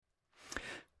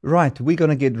Right, we're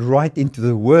going to get right into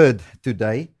the Word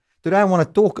today. Today, I want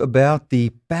to talk about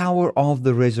the power of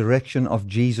the resurrection of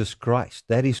Jesus Christ.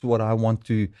 That is what I want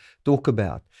to talk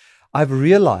about. I've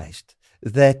realized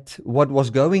that what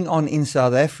was going on in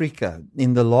South Africa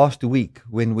in the last week,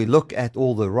 when we look at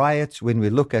all the riots, when we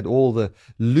look at all the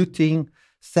looting,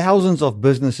 thousands of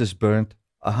businesses burnt,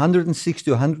 160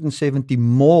 to 170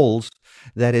 malls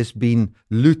that has been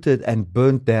looted and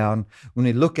burnt down. When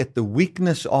we look at the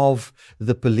weakness of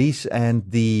the police and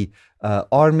the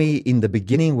army in the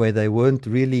beginning, where they weren't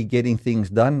really getting things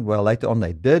done, well, later on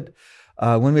they did.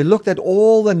 When we looked at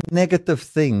all the negative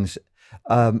things,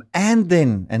 and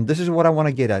this is what I want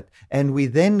to get at, and we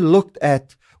then looked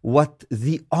at what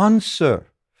the answer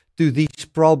to these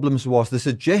problems was, the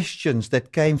suggestions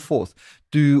that came forth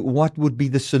to what would be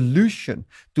the solution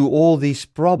to all these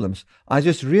problems, I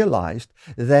just realized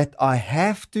that I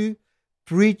have to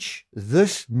preach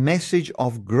this message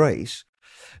of grace,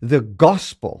 the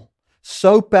gospel,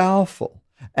 so powerful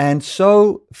and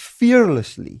so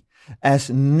fearlessly as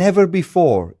never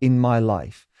before in my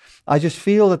life. I just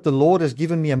feel that the Lord has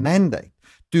given me a mandate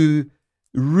to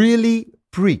really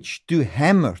preach, to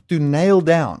hammer, to nail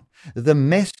down the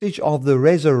message of the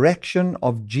resurrection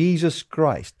of Jesus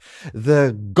Christ,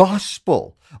 the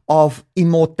gospel of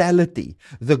immortality,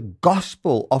 the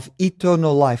gospel of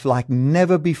eternal life like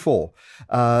never before.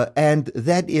 And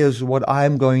that is what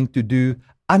I'm going to do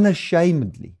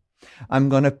unashamedly. I'm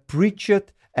going to preach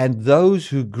it, and those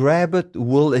who grab it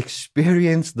will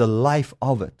experience the life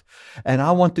of it. And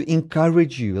I want to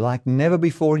encourage you like never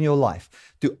before in your life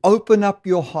to open up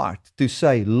your heart to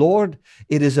say, Lord,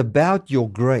 it is about your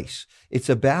grace. It's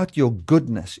about your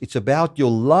goodness. It's about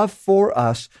your love for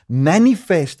us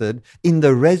manifested in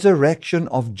the resurrection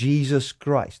of Jesus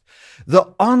Christ.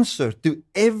 The answer to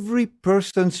every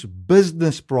person's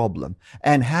business problem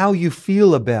and how you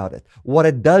feel about it, what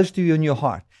it does to you in your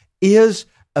heart, is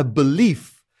a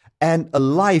belief and a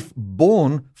life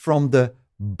born from the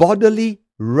bodily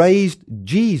raised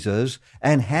Jesus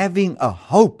and having a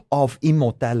hope of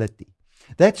immortality.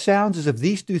 That sounds as if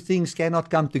these two things cannot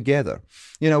come together.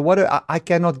 You know, I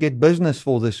cannot get business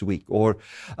for this week, or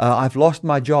I've lost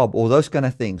my job, or those kind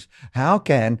of things. How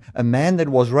can a man that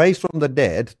was raised from the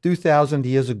dead 2,000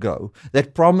 years ago,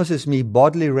 that promises me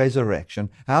bodily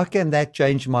resurrection, how can that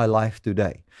change my life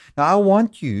today? Now, I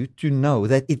want you to know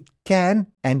that it can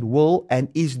and will and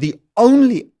is the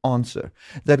only answer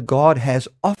that God has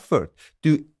offered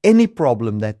to any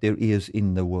problem that there is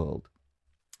in the world.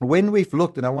 When we've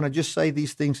looked, and I want to just say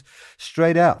these things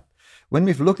straight out, when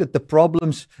we've looked at the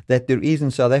problems that there is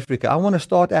in South Africa, I want to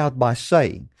start out by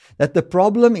saying that the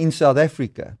problem in South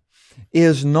Africa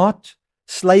is not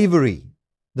slavery.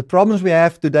 The problems we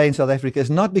have today in South Africa is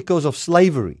not because of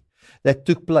slavery that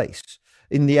took place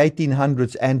in the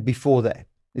 1800s and before that.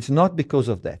 It's not because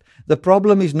of that. The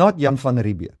problem is not Jan van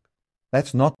Riebeeck.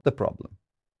 That's not the problem.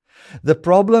 The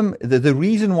problem, the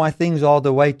reason why things are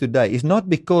the way today is not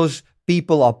because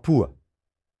people are poor.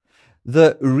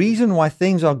 The reason why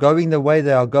things are going the way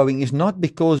they are going is not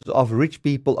because of rich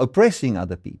people oppressing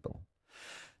other people.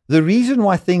 The reason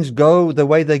why things go the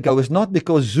way they go is not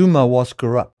because Zuma was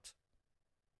corrupt.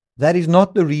 That is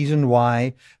not the reason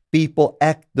why people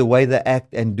act the way they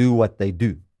act and do what they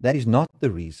do. That is not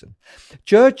the reason.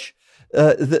 Church,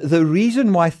 the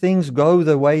reason why things go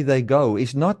the way they go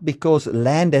is not because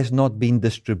land has not been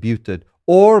distributed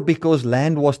or because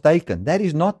land was taken. That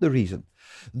is not the reason.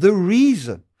 The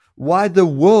reason why the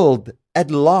world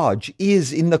at large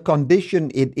is in the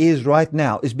condition it is right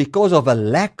now is because of a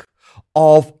lack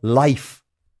of life.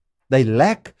 They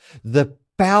lack the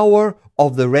power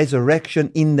of the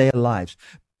resurrection in their lives.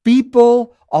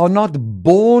 People are not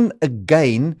born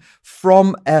again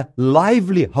from a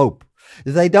lively hope.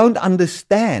 They don't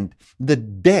understand the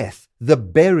death, the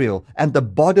burial, and the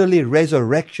bodily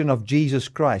resurrection of Jesus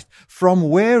Christ, from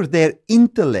where their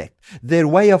intellect, their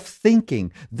way of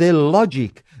thinking, their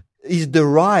logic is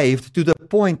derived to the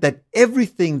point that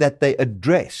everything that they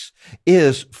address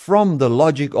is from the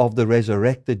logic of the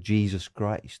resurrected Jesus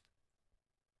Christ.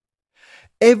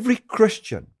 Every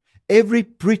Christian, every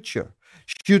preacher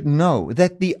should know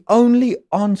that the only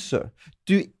answer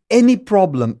to any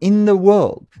problem in the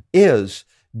world is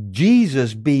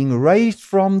Jesus being raised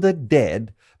from the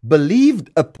dead, believed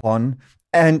upon,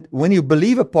 and when you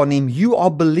believe upon him, you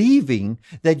are believing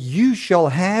that you shall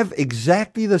have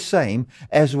exactly the same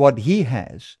as what he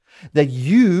has, that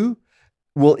you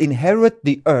will inherit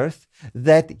the earth,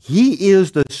 that he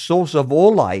is the source of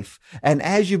all life, and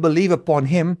as you believe upon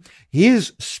him,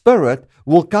 his spirit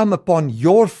will come upon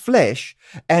your flesh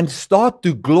and start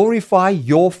to glorify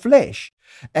your flesh.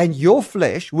 And your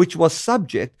flesh, which was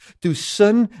subject to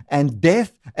sin and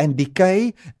death and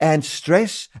decay and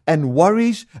stress and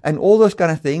worries and all those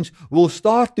kind of things, will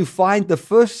start to find the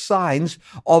first signs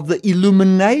of the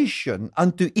illumination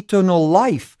unto eternal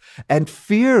life, and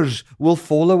fears will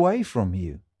fall away from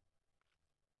you.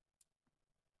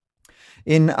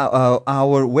 In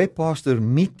our web pastor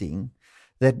meeting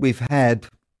that we've had,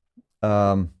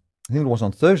 I think it was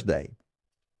on Thursday,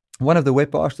 one of the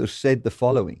web pastors said the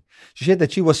following. She said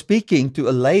that she was speaking to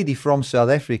a lady from South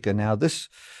Africa. Now, this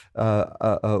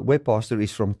web pastor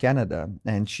is from Canada,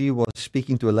 and she was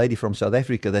speaking to a lady from South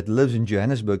Africa that lives in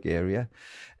Johannesburg area.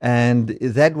 And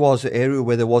that was an area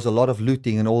where there was a lot of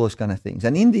looting and all those kind of things.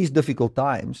 And in these difficult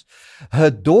times, her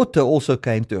daughter also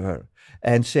came to her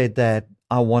and said that,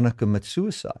 I want to commit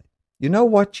suicide. You know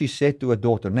what she said to her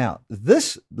daughter? Now,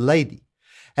 this lady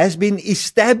has been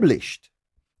established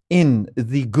in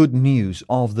the good news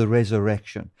of the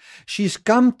resurrection. She's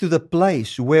come to the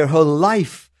place where her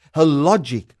life, her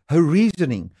logic, her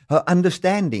reasoning, her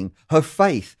understanding, her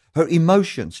faith, her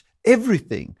emotions,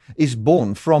 everything is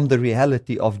born from the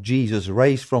reality of Jesus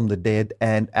raised from the dead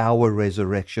and our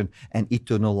resurrection and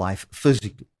eternal life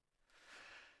physically.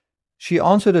 She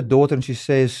answered her daughter and she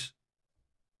says,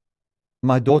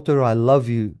 my daughter, I love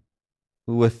you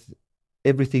with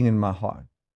everything in my heart.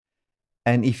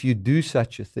 And if you do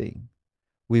such a thing,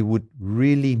 we would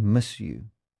really miss you.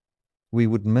 We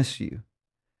would miss you.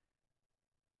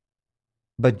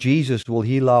 But Jesus will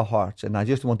heal our hearts. And I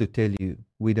just want to tell you,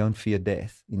 we don't fear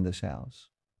death in this house.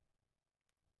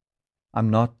 I'm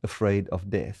not afraid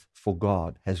of death, for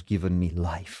God has given me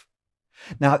life.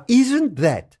 Now, isn't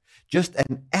that just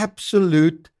an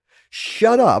absolute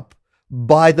shut up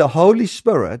by the Holy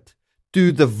Spirit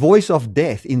to the voice of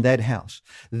death in that house?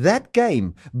 That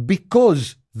came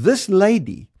because this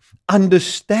lady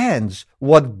understands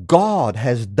what God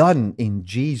has done in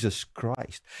Jesus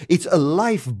Christ. It's a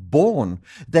life born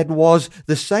that was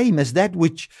the same as that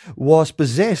which was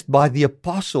possessed by the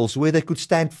apostles, where they could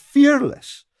stand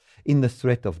fearless in the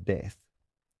threat of death,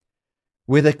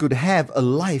 where they could have a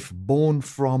life born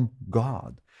from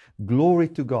God. Glory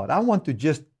to God.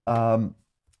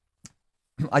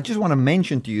 I just want to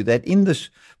mention to you that in this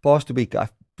past week,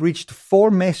 I've preached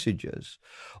 4 messages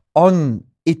on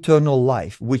eternal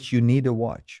life, which you need to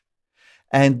watch.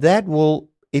 And it will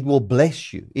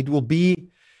bless you. It will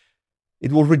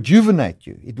rejuvenate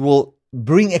you. It will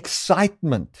bring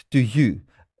excitement to you.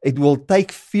 It will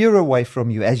take fear away from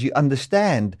you as you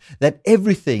understand that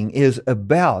everything is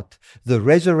about the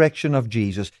resurrection of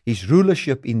Jesus, His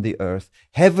rulership in the earth,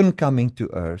 heaven coming to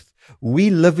earth,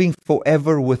 we living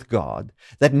forever with God,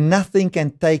 that nothing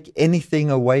can take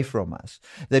anything away from us,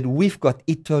 that we've got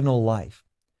eternal life.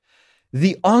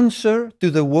 The answer to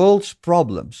the world's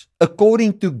problems,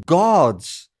 according to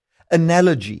God's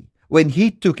analogy, when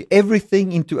He took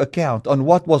everything into account on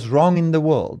what was wrong in the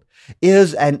world,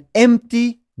 is an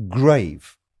empty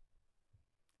grave.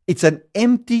 It's an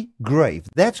empty grave.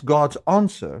 That's God's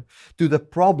answer to the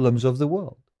problems of the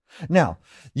world. Now,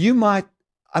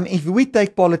 if we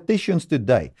take politicians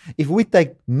today, if we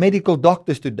take medical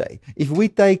doctors today, if we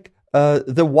take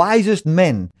the wisest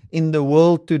men in the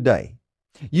world today,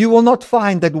 you will not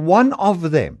find that one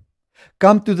of them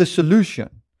come to the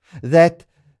solution that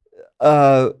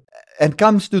and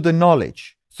comes to the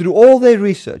knowledge through all their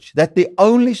research that the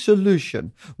only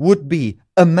solution would be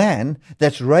a man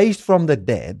that's raised from the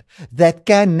dead, that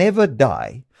can never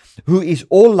die, who is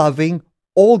all loving,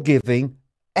 all giving,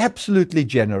 absolutely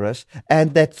generous,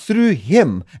 and that through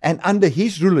Him and under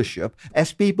His rulership,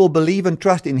 as people believe and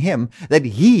trust in Him, that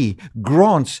He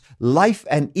grants life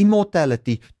and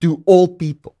immortality to all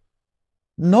people.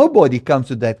 Nobody comes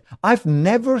to that. I've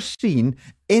never seen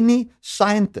any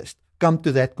scientist come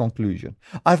to that conclusion.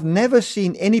 I've never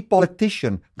seen any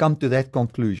politician come to that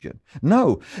conclusion.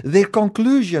 No, their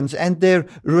conclusions and their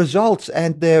results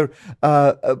and their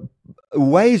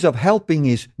ways of helping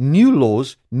is new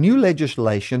laws, new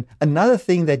legislation, another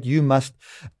thing that you must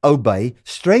obey,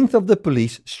 strength of the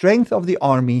police, strength of the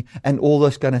army, and all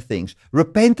those kind of things.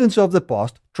 Repentance of the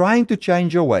past, trying to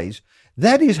change your ways.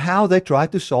 That is how they try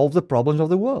to solve the problems of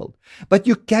the world. But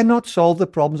you cannot solve the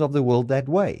problems of the world that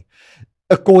way,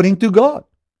 according to God.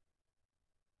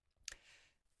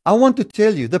 I want to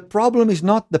tell you, the problem is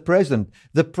not the president.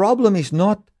 The problem is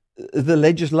not the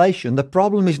legislation. The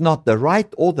problem is not the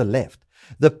right or the left.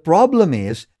 The problem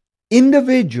is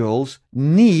individuals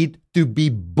need to be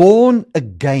born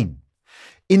again.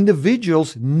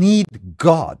 Individuals need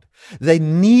God. They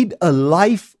need a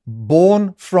life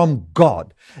born from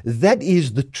God. That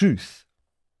is the truth.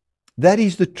 That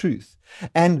is the truth.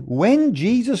 And when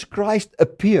Jesus Christ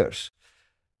appears,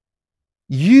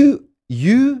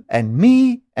 you and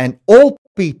me and all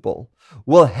people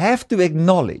will have to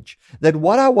acknowledge that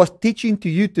what I was teaching to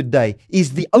you today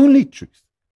is the only truth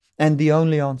and the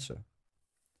only answer.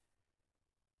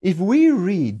 If we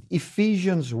read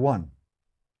Ephesians 1,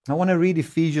 I want to read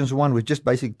Ephesians 1. We just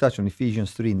basically touched on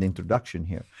Ephesians 3 in the introduction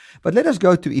here. But let us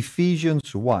go to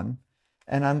Ephesians 1,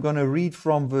 and I'm going to read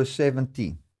from verse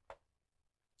 17.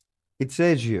 It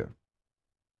says here,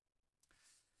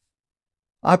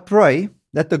 I pray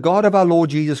that the God of our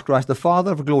Lord Jesus Christ, the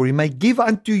Father of glory, may give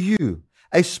unto you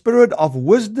a spirit of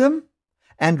wisdom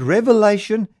and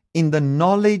revelation in the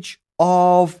knowledge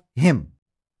of Him,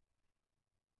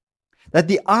 that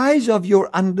the eyes of your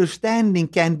understanding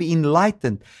can be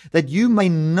enlightened, that you may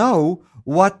know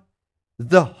what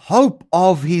the hope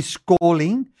of His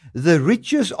calling, the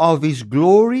riches of His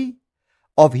glory,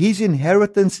 of His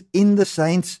inheritance in the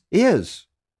saints is,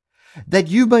 that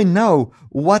you may know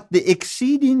what the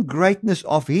exceeding greatness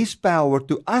of His power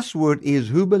to usward is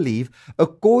who believe,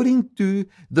 according to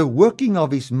the working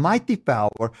of His mighty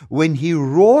power, when He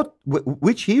wrought,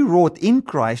 which He wrought in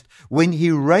Christ, when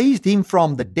He raised Him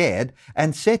from the dead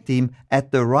and set Him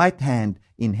at the right hand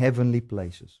in heavenly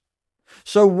places.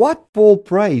 So what Paul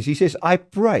prays, he says, I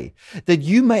pray that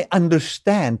you may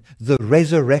understand the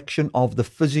resurrection of the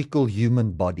physical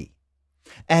human body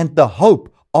and the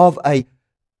hope of a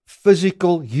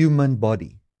physical human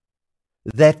body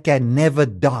that can never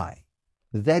die.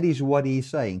 That is what he's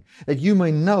saying, that you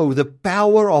may know the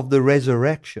power of the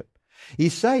resurrection.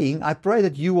 He's saying, I pray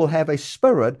that you will have a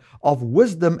spirit of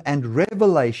wisdom and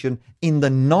revelation in the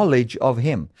knowledge of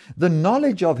Him. The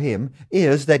knowledge of Him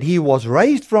is that He was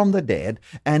raised from the dead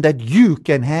and that you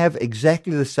can have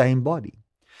exactly the same body.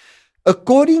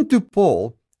 According to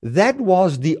Paul, that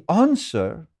was the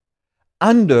answer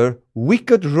under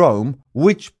wicked Rome,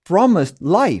 which promised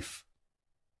life.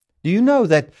 Do you know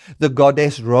that the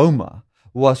goddess Roma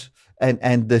was,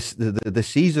 and the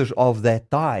Caesars of that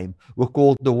time were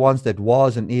called the ones that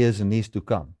was and is to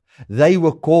come. They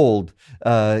were called,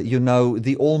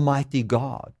 the Almighty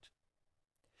God.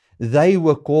 They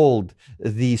were called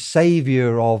the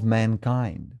Savior of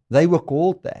mankind. They were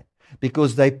called that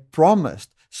because they promised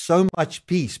so much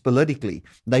peace politically.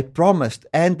 They promised,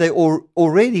 and they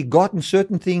already gotten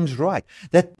certain things right.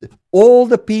 That all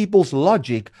the people's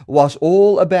logic was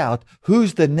all about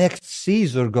who's the next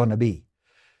Caesar going to be.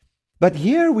 But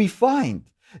here we find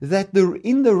that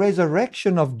in the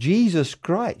resurrection of Jesus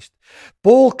Christ,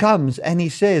 Paul comes and he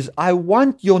says, I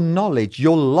want your knowledge,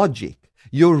 your logic,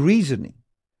 your reasoning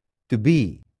to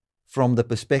be from the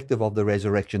perspective of the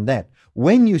resurrection. That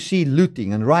when you see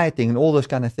looting and rioting and all those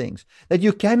kind of things, that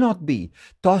you cannot be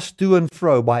tossed to and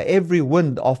fro by every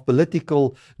wind of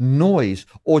political noise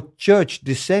or church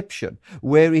deception,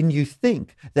 wherein you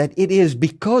think that it is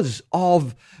because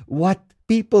of what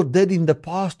people did in the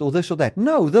past or this or that.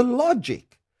 No, the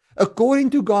logic, according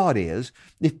to God, is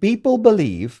if people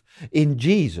believe in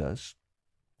Jesus,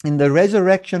 in the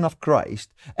resurrection of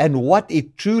Christ, and what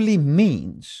it truly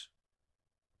means,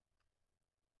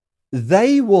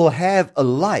 they will have a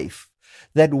life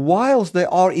that whilst they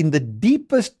are in the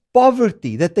deepest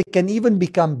poverty, that they can even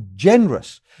become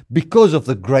generous because of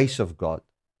the grace of God.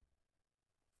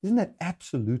 Isn't that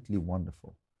absolutely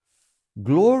wonderful?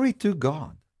 Glory to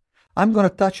God. I'm going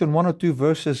to touch on one or two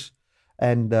verses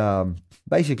and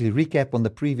basically recap on the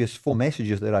previous 4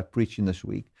 messages that I preached in this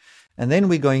week. And then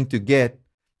we're going to get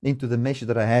into the message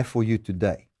that I have for you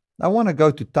today. I want to go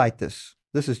to Titus.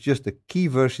 This is just a key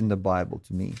verse in the Bible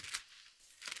to me.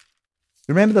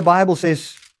 Remember, the Bible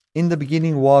says, in the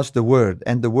beginning was the Word,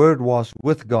 and the Word was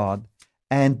with God,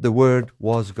 and the Word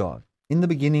was God. In the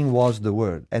beginning was the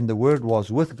Word, and the Word was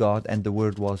with God, and the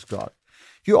Word was God.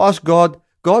 If you ask God,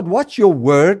 what's your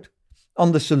word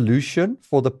on the solution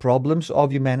for the problems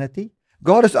of humanity?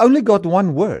 God has only got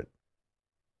one word.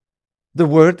 The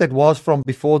word that was from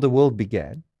before the world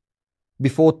began,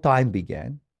 before time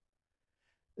began,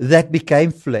 that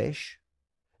became flesh,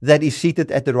 that is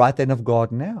seated at the right hand of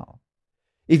God now.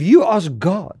 If you ask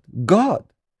God,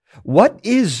 what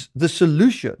is the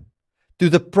solution to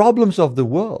the problems of the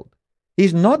world?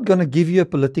 He's not going to give you a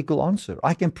political answer.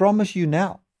 I can promise you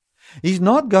now. He's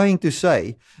not going to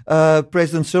say,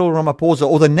 President Cyril Ramaphosa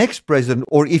or the next president,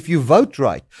 or if you vote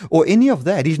right, or any of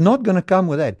that. He's not going to come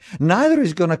with that. Neither is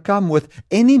he going to come with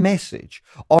any message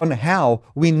on how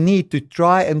we need to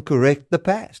try and correct the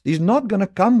past. He's not going to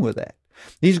come with that.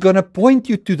 He's going to point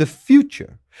you to the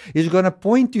future. He's going to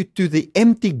point you to the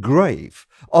empty grave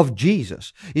of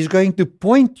Jesus. He's going to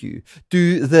point you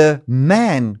to the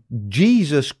man,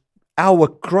 Jesus our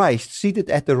Christ seated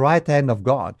at the right hand of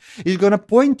God. He's going to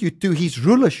point you to his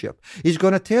rulership. He's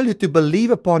going to tell you to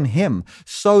believe upon him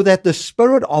so that the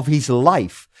spirit of his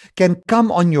life can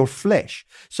come on your flesh,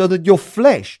 so that your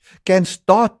flesh can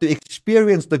start to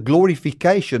experience the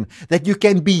glorification, that you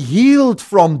can be healed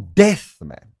from death,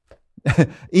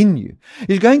 man, in you.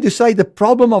 He's going to say the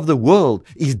problem of the world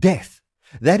is death.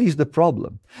 That is the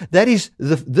problem. That is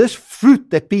this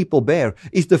fruit that people bear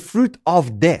is the fruit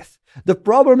of death. The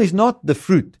problem is not the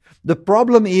fruit. The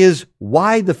problem is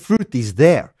why the fruit is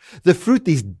there. The fruit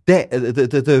is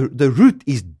the root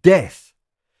is death.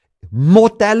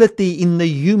 Mortality in the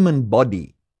human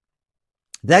body.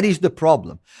 That is the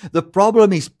problem. The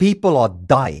problem is people are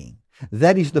dying.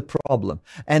 That is the problem.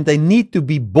 And they need to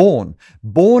be born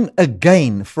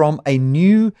again from a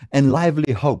new and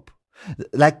lively hope.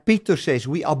 Like Peter says,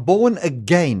 we are born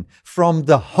again from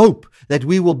the hope that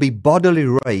we will be bodily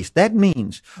raised. That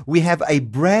means we have a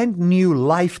brand new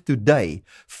life today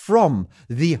from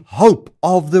the hope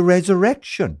of the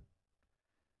resurrection.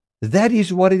 That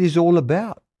is what it is all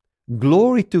about.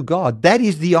 Glory to God. That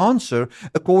is the answer,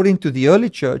 according to the early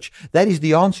church. That is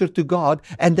the answer to God,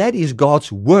 and that is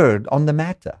God's word on the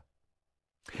matter.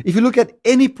 If you look at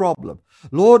any problem,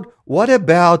 Lord, what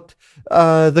about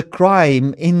the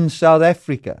crime in South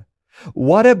Africa?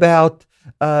 What about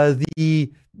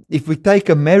if we take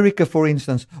America, for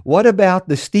instance, what about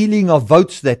the stealing of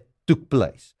votes that took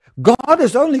place? God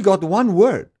has only got one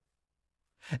word.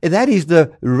 That is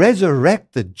the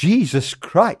resurrected Jesus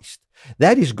Christ.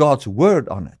 That is God's word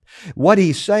on it. What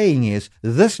he's saying is,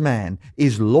 this man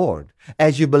is Lord.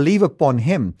 As you believe upon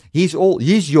him, he's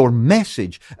your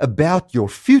message about your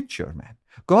future, man.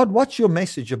 God, what's your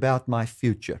message about my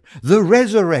future? The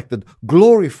resurrected,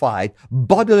 glorified,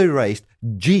 bodily raised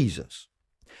Jesus.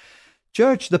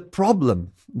 Church, the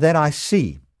problem that I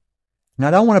see, now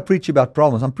I don't want to preach about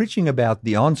problems, I'm preaching about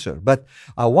the answer, but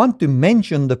I want to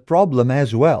mention the problem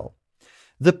as well.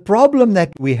 The problem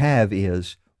that we have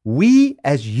is, we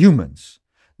as humans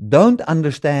don't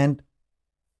understand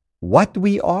what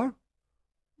we are,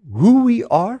 who we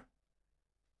are,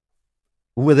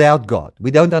 without God. We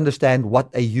don't understand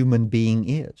what a human being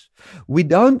is. We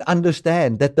don't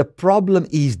understand that the problem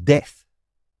is death.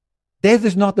 Death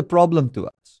is not the problem to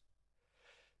us.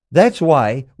 That's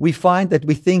why we find that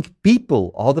we think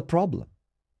people are the problem.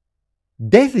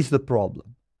 Death is the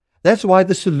problem. That's why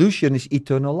the solution is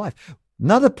eternal life.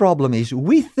 Another problem is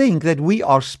we think that we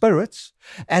are spirits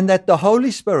and that the Holy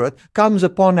Spirit comes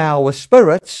upon our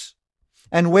spirits.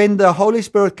 And when the Holy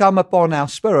Spirit comes upon our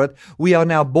spirit, we are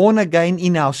now born again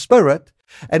in our spirit.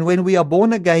 And when we are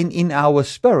born again in our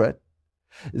spirit,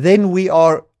 then we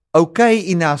are okay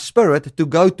in our spirit to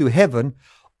go to heaven,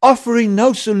 offering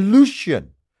no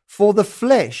solution for the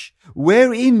flesh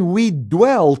wherein we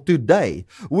dwell today,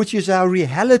 which is our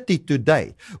reality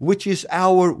today, which is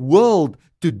our world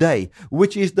today,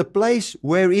 which is the place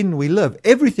wherein we live.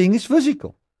 Everything is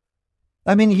physical.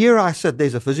 I mean, here I said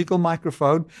there's a physical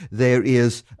microphone, there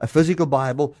is a physical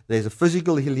Bible, there's a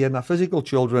physical Helena, physical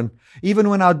children. Even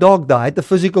when our dog died, the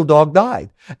physical dog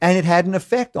died, and it had an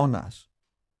effect on us.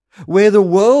 Where the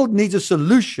world needs a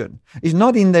solution is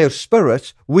not in their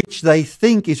spirits, which they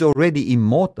think is already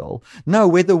immortal. No,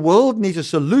 where the world needs a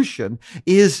solution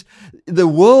is the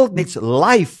world needs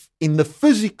life in the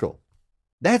physical.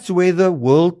 That's where the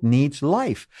world needs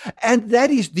life. And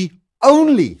that is the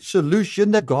only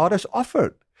solution that God has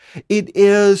offered. It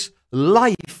is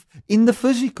life in the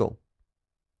physical.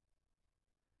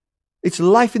 It's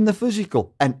life in the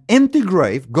physical. An empty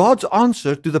grave, God's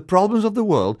answer to the problems of the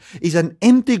world, is an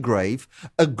empty grave,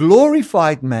 a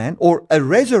glorified man or a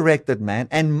resurrected man,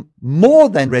 and more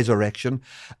than resurrection,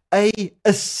 a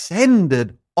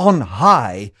ascended on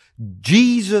high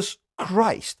Jesus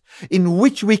Christ, in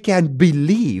which we can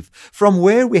believe, from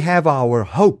where we have our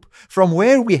hope, from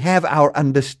where we have our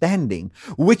understanding,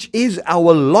 which is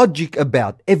our logic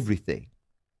about everything.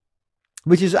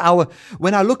 Which is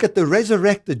when I look at the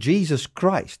resurrected Jesus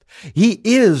Christ, he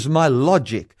is my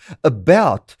logic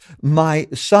about my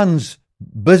son's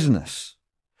business.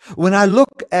 When I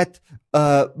look at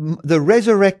the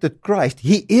resurrected Christ,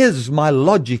 he is my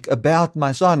logic about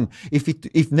my son,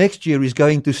 if next year he's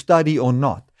going to study or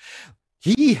not.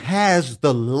 He has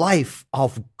the life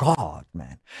of God,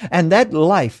 man. And that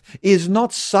life is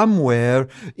not somewhere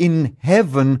in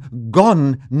heaven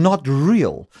gone, not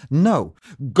real. No.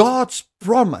 God's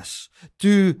promise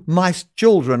to my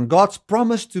children, God's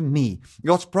promise to me,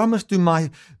 God's promise to my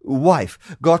wife,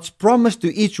 God's promise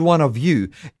to each one of you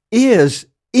is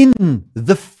in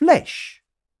the flesh.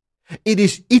 It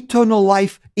is eternal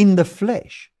life in the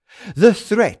flesh. The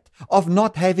threat of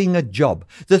not having a job,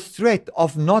 the threat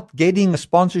of not getting a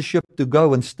sponsorship to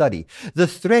go and study, the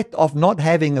threat of not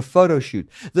having a photo shoot,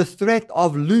 the threat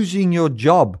of losing your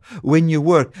job when you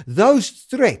work, those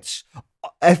threats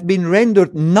have been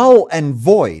rendered null and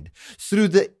void through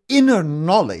the inner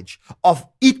knowledge of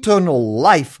eternal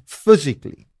life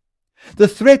physically. The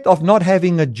threat of not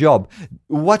having a job,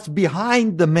 what's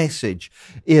behind the message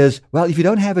is, well, if you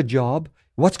don't have a job,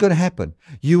 what's going to happen?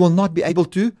 You will not be able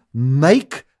to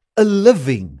make a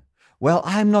living. Well,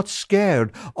 I'm not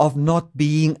scared of not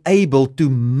being able to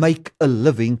make a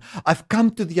living. I've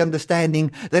come to the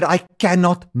understanding that I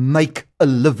cannot make a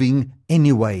living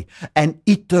anyway. And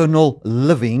eternal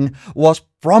living was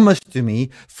promised to me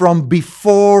from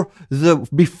before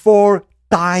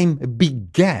time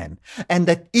began, and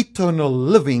that eternal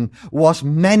living was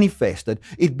manifested.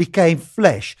 It became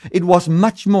flesh. It was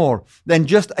much more than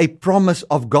just a promise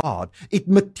of God. It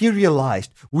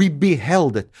materialized. We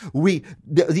beheld it.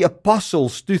 The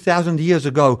apostles 2,000 years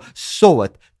ago saw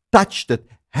it, touched it,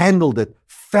 handled it,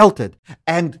 felt it,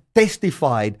 and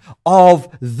testified of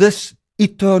this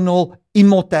eternal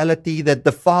immortality that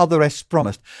the Father has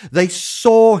promised. They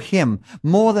saw him.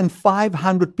 More than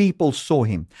 500 people saw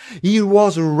him. He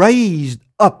was raised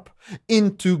up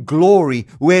into glory,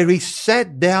 where he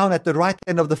sat down at the right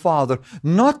hand of the Father,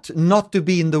 not to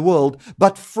be in the world,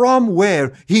 but from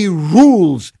where he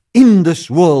rules in this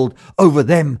world over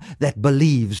them that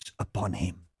believes upon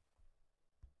him.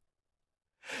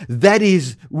 That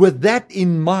is, with that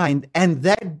in mind, and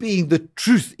that being the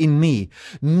truth in me,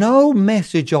 no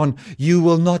message on you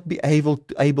will not be able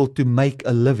to make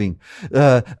a living,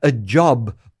 a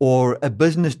job or a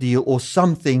business deal or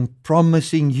something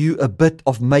promising you a bit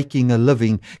of making a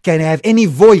living can have any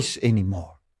voice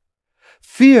anymore.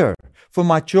 Fear for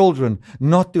my children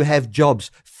not to have jobs,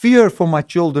 fear for my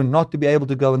children not to be able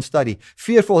to go and study,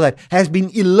 fear for that has been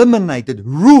eliminated,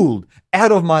 ruled out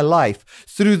of my life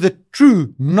through the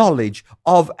true knowledge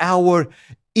of our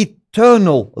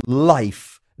eternal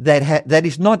life that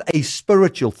is not a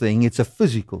spiritual thing, it's a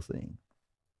physical thing.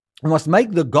 We must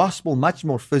make the gospel much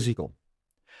more physical.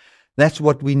 That's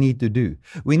what we need to do.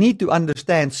 We need to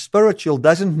understand spiritual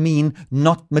doesn't mean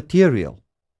not material.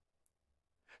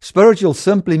 Spiritual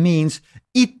simply means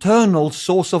eternal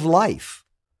source of life.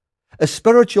 A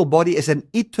spiritual body is an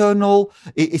eternal,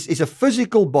 is a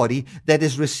physical body that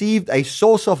has received a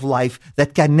source of life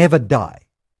that can never die.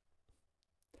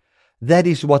 That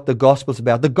is what the gospel is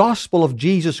about. The gospel of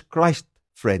Jesus Christ,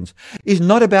 friends, is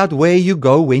not about where you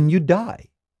go when you die.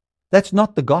 That's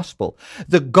not the gospel.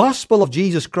 The gospel of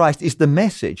Jesus Christ is the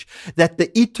message that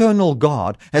the eternal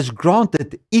God has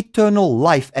granted eternal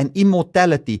life and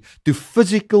immortality to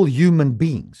physical human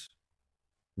beings.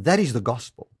 That is the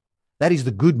gospel. That is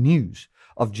the good news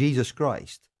of Jesus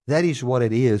Christ. That is what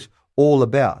it is all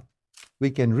about. We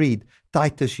can read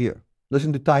Titus here.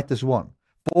 Listen to Titus 1.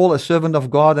 Paul, a servant of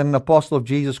God and an apostle of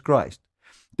Jesus Christ,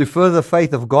 to further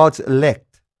faith of God's elect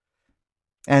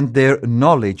and their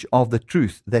knowledge of the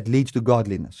truth that leads to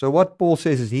godliness. So what Paul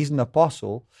says is he's an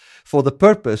apostle for the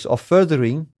purpose of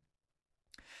furthering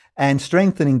and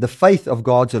strengthening the faith of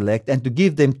God's elect and to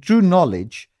give them true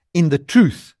knowledge in the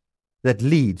truth that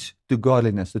leads to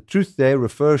godliness. The truth there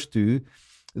refers to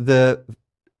the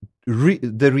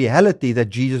reality that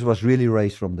Jesus was really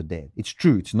raised from the dead. It's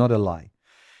true, it's not a lie.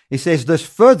 He says this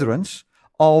furtherance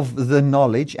of the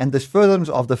knowledge and this furtherance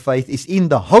of the faith is in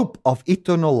the hope of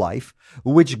eternal life,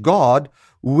 which God,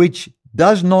 which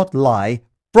does not lie,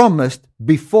 promised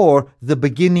before the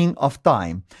beginning of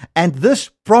time. And this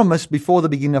promise before the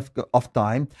beginning of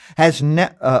time has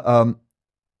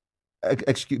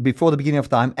before the beginning of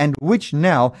time, and which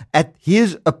now at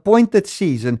his appointed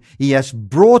season he has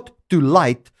brought to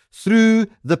light through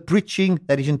the preaching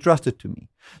that is entrusted to me.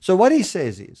 So what he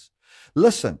says is,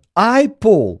 listen, I,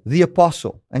 Paul, the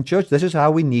apostle, and church, this is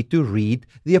how we need to read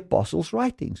the apostles'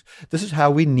 writings. This is how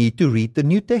we need to read the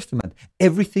New Testament,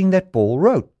 everything that Paul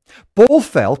wrote. Paul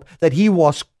felt that he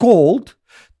was called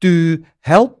to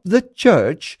help the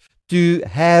church to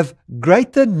have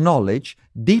greater knowledge,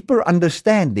 deeper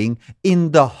understanding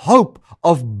in the hope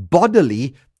of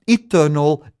bodily,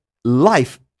 eternal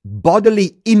life,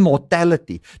 bodily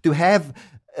immortality, to have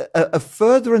a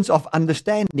furtherance of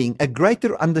understanding, a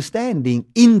greater understanding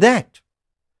in that.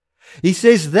 He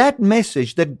says that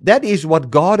message, that is what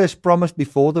God has promised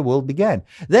before the world began.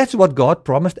 That's what God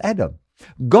promised Adam.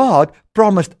 God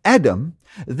promised Adam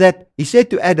that he said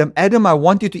to Adam, Adam, I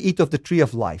want you to eat of the tree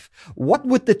of life. What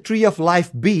would the tree of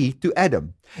life be to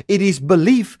Adam? It is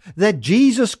belief that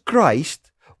Jesus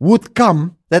Christ would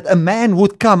come, that a man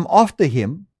would come after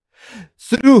him,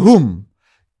 through whom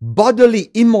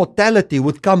bodily immortality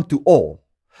would come to all.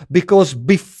 Because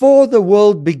before the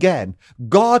world began,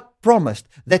 God promised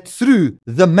that through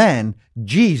the man,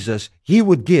 Jesus, He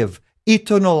would give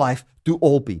eternal life to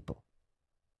all people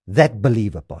that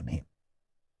believe upon Him.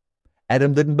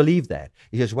 Adam didn't believe that.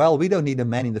 He says, well, we don't need a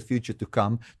man in the future to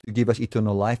come to give us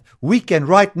eternal life. We can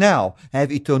right now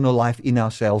have eternal life in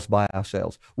ourselves by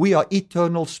ourselves. We are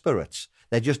eternal spirits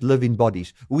that just live in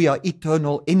bodies. We are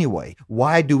eternal anyway.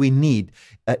 Why do we need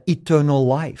eternal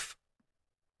life?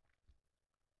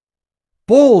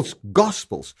 Paul's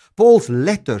Gospels, Paul's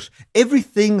letters,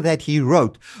 everything that he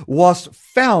wrote was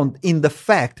found in the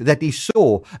fact that he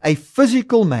saw a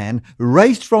physical man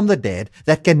raised from the dead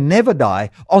that can never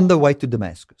die on the way to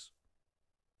Damascus.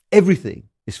 Everything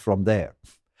is from there.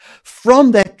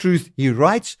 From that truth he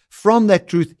writes, from that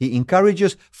truth he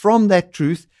encourages, from that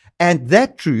truth, and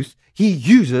that truth he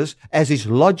uses as his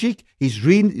logic, his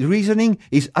reasoning,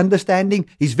 his understanding,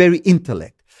 his very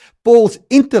intellect. Paul's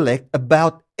intellect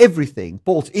about everything.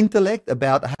 Paul's intellect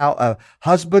about how a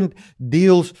husband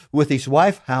deals with his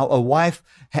wife, how a wife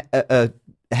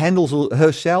handles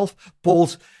herself.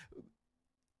 Paul's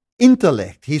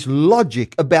intellect, his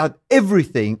logic about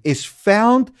everything is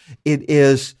found, it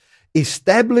is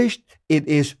established, it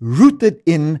is rooted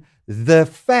in the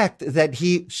fact that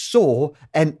he saw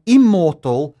an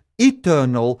immortal,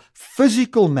 eternal,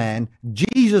 physical man,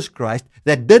 Jesus Christ,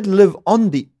 that did live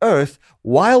on the earth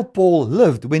while Paul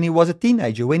lived when he was a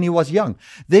teenager, when he was young.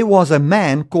 There was a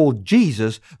man called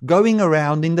Jesus going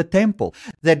around in the temple,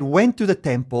 that went to the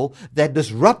temple, that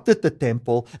disrupted the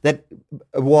temple, that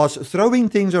was throwing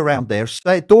things around there,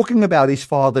 talking about his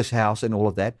father's house and all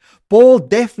of that. Paul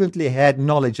definitely had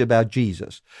knowledge about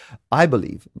Jesus, I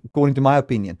believe, according to my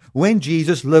opinion. When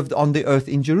Jesus lived on the earth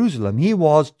in Jerusalem,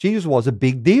 Jesus was a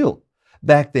big deal.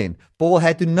 Back then, Paul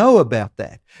had to know about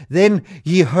that. Then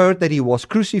he heard that he was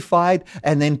crucified,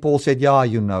 and then Paul said, yeah,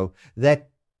 you know,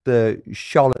 that the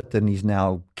charlatan is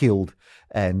now killed,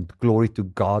 and glory to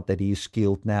God that he is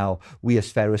killed now. We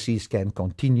as Pharisees can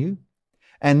continue.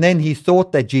 And then he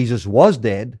thought that Jesus was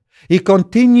dead. He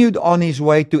continued on his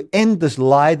way to end this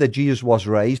lie that Jesus was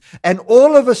raised. And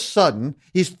all of a sudden,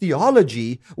 his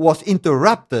theology was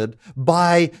interrupted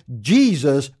by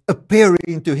Jesus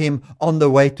appearing to him on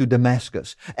the way to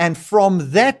Damascus. And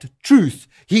from that truth,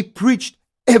 he preached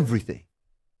everything.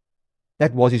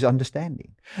 That was his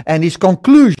understanding. And his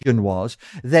conclusion was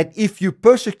that if you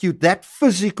persecute that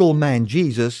physical man,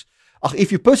 Jesus,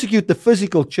 if you persecute the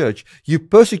physical church, you're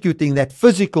persecuting that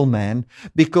physical man,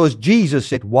 because Jesus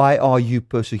said, why are you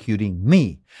persecuting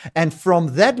me? And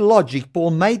from that logic, Paul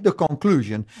made the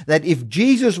conclusion that if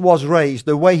Jesus was raised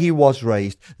the way he was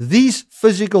raised, these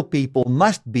physical people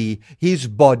must be his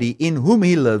body in whom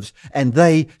he lives, and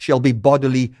they shall be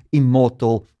bodily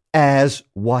immortal as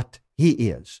what he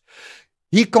is.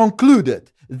 He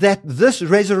concluded that this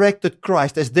resurrected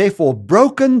Christ has therefore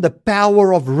broken the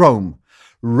power of Rome.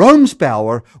 Rome's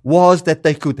power was that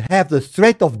they could have the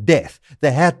threat of death.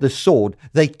 They had the sword.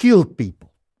 They killed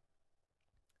people.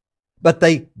 But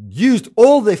they used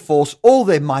all their force, all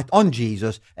their might on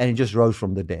Jesus, and he just rose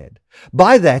from the dead.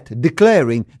 By that,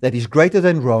 declaring that he's greater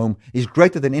than Rome, he's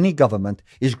greater than any government,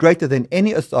 he's greater than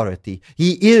any authority.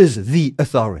 He is the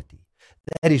authority.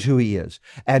 That is who he is.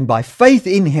 And by faith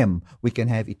in him, we can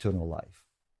have eternal life.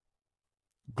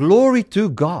 Glory to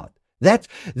God. That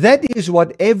is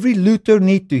what every Luther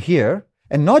needs to hear,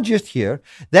 and not just hear.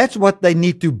 That's what they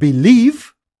need to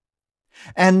believe.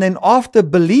 And then after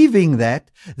believing that,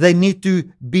 they need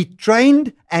to be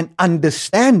trained and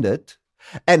understand it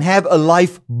and have a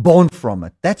life born from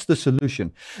it. That's the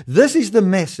solution. This is the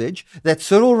message that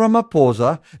Cyril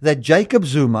Ramaphosa, that Jacob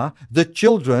Zuma, the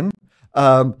children,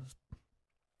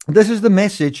 this is the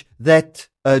message that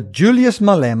Julius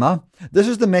Malema, this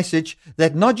is the message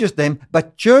that not just them,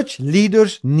 but church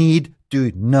leaders need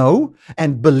to know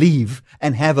and believe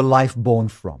and have a life born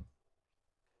from.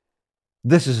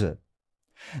 This is it.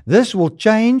 This will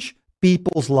change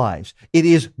people's lives. It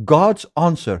is God's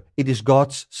answer. It is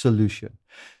God's solution.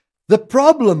 The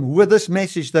problem with this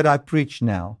message that I preach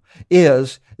now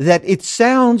is that it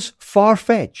sounds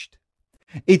far-fetched.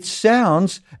 It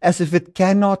sounds as if it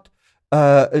cannot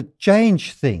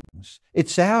change things. It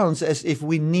sounds as if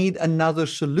we need another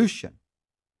solution.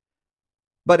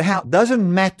 But it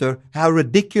doesn't matter how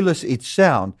ridiculous it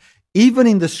sounds. Even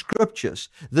in the scriptures,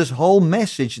 this whole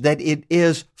message that it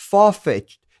is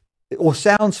far-fetched or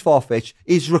sounds far-fetched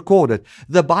is recorded.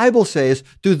 The Bible says,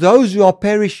 to those who are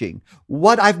perishing,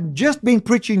 what I've just been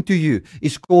preaching to you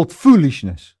is called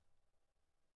foolishness.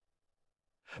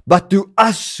 But to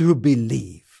us who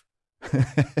believe,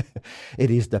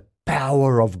 it is the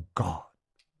power of God.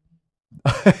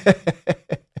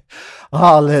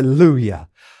 Hallelujah.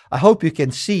 I hope you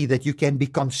can see that you can be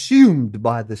consumed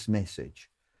by this message.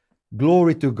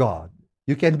 Glory to God.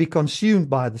 You can be consumed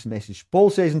by this message. Paul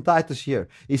says in Titus here,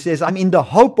 he says, I'm in the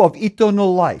hope of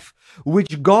eternal life,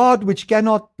 which God, which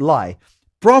cannot lie,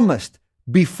 promised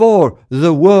before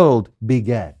the world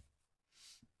began.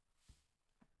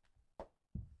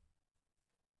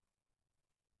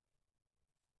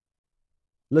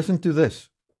 Listen to this.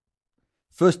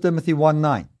 1 Timothy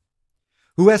 1:9.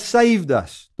 Who has saved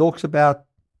us? Talks about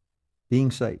being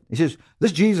saved. He says,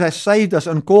 this Jesus has saved us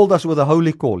and called us with a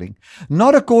holy calling,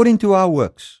 not according to our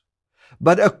works,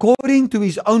 but according to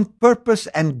his own purpose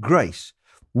and grace,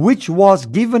 which was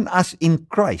given us in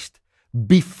Christ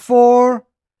before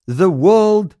the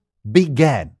world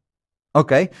began.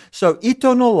 Okay, so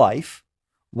eternal life.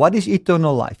 What is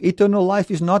eternal life? Eternal life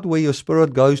is not where your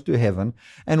spirit goes to heaven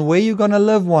and where you're going to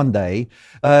live one day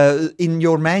in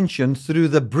your mansion through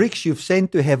the bricks you've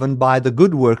sent to heaven by the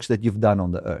good works that you've done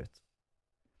on the earth.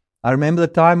 I remember the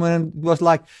time when it was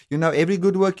like, every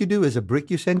good work you do is a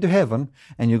brick you send to heaven,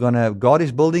 and God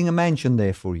is building a mansion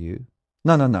there for you.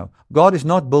 No. God is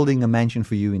not building a mansion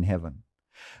for you in heaven.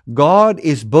 God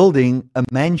is building a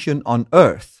mansion on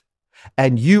earth,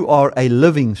 and you are a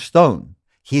living stone,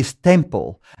 his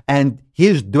temple, and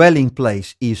his dwelling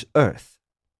place is earth.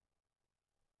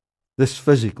 This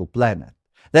physical planet.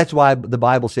 That's why the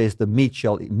Bible says the meek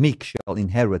shall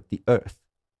inherit the earth.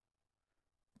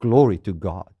 Glory to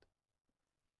God.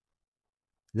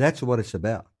 That's what it's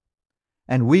about.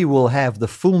 And we will have the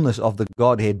fullness of the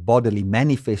Godhead bodily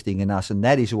manifesting in us, and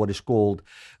that is what is called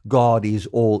God is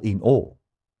all in all.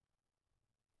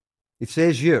 It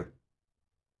says here,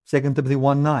 2 Timothy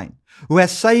 1:9, who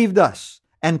has saved us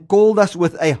and called us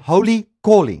with a holy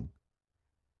calling,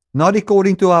 not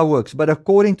according to our works, but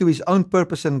according to his own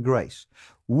purpose and grace,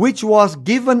 which was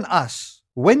given us.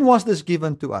 When was this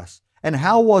given to us? And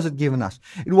how was it given us?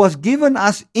 It was given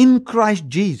us in Christ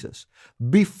Jesus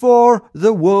before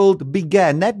the world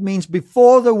began. That means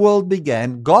before the world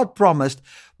began, God promised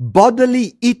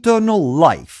bodily eternal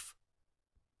life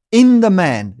in the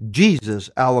man,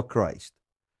 Jesus, our Christ.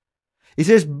 He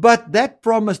says, but that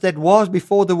promise that was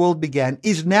before the world began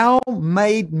is now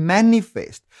made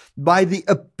manifest by the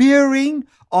appearing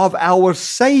of our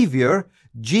Savior,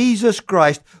 Jesus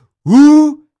Christ,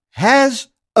 who has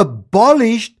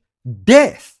abolished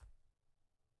death.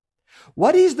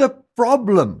 What is the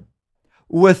problem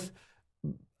with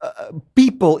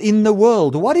people in the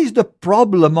world? What is the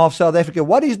problem of South Africa?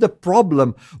 What is the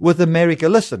problem with America?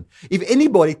 Listen, if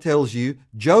anybody tells you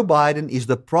Joe Biden is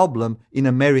the problem in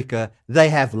America, they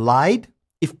have lied.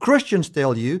 If Christians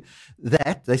tell you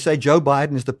that, they say Joe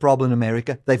Biden is the problem in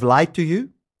America, they've lied to you.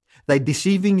 They're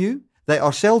deceiving you. They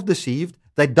are self-deceived.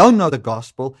 They don't know the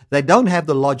gospel. They don't have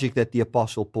the logic that the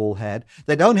Apostle Paul had.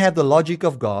 They don't have the logic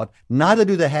of God. Neither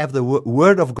do they have the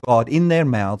word of God in their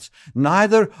mouths.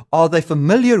 Neither are they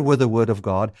familiar with the word of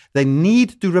God. They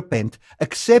need to repent,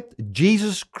 accept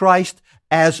Jesus Christ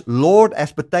as Lord,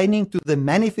 as pertaining to the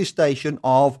manifestation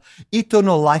of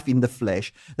eternal life in the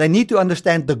flesh. They need to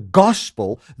understand the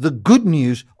gospel, the good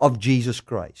news of Jesus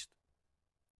Christ.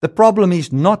 The problem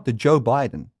is not the Joe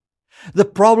Biden. The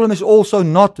problem is also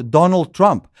not Donald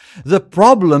Trump. The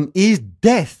problem is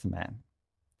death, man.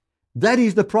 That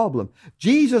is the problem.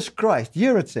 Jesus Christ,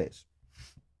 here it says.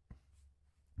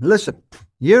 Listen,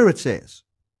 here it says.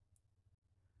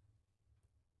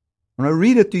 I'm going to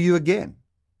read it to you again.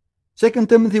 2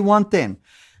 Timothy 1:10.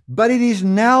 But it is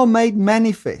now made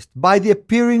manifest by the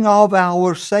appearing of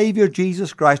our Savior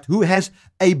Jesus Christ, who has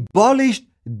abolished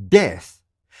death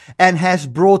and has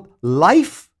brought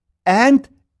life and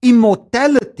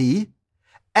immortality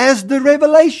as the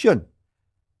revelation,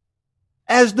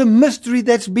 as the mystery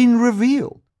that's been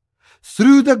revealed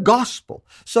through the gospel.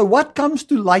 So what comes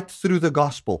to light through the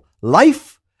gospel?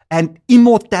 Life and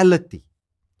immortality.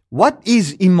 What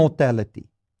is immortality?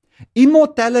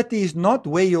 Immortality is not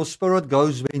where your spirit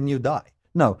goes when you die.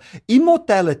 No,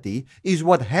 immortality is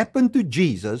what happened to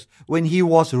Jesus when he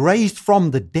was raised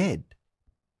from the dead.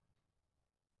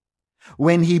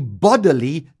 When he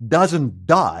bodily doesn't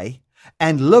die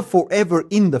and live forever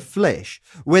in the flesh,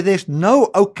 where there's no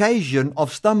occasion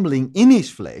of stumbling in his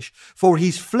flesh, for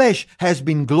his flesh has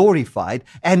been glorified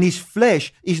and his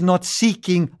flesh is not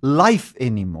seeking life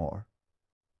anymore.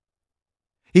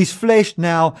 His flesh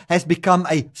now has become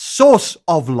a source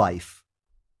of life,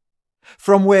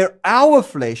 from where our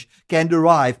flesh can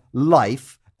derive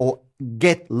life or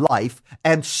get life,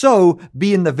 and so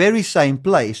be in the very same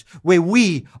place where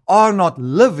we are not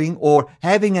living or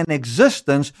having an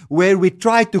existence where we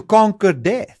try to conquer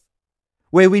death,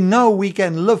 where we know we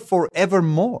can live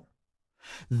forevermore.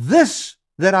 This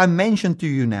that I mentioned to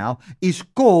you now is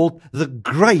called the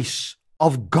grace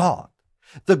of God.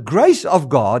 The grace of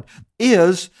God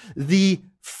is the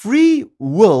free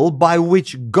will by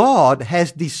which God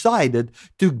has decided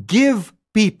to give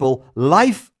people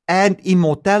life and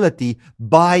immortality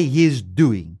by His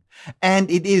doing. And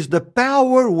it is the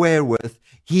power wherewith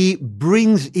He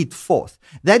brings it forth.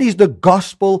 That is the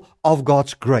gospel of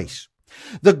God's grace.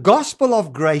 The gospel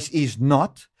of grace is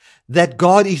not that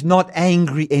God is not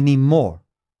angry anymore.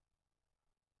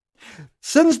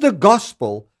 Since the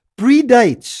gospel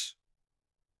predates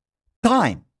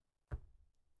time,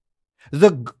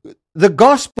 the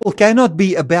gospel cannot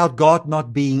be about God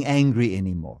not being angry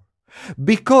anymore.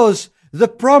 Because the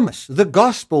promise, the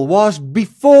gospel, was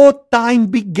before time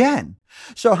began.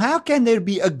 So how can there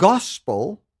be a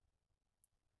gospel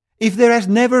if there has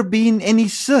never been any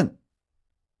sin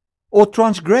or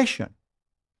transgression?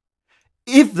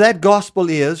 If that gospel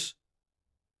is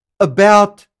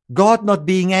about God not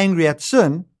being angry at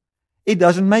sin, it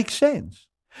doesn't make sense.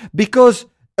 Because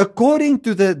according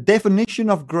to the definition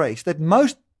of grace that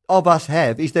most of us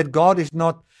have, is that God is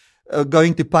not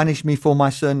going to punish me for my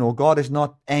sin, or God is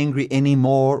not angry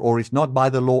anymore, or is not by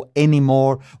the law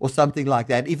anymore, or something like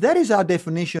that. If that is our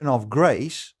definition of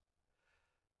grace,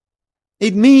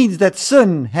 it means that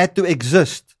sin had to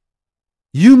exist.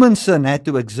 Human sin had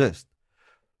to exist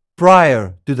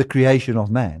prior to the creation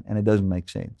of man, and it doesn't make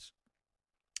sense.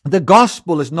 The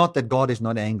gospel is not that God is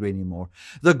not angry anymore.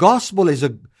 The gospel is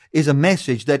a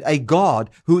message that a God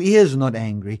who is not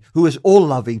angry, who is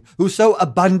all-loving, who's so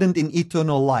abundant in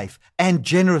eternal life and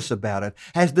generous about it,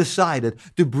 has decided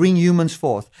to bring humans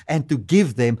forth and to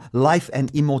give them life and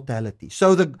immortality.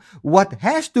 So what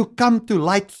has to come to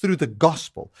light through the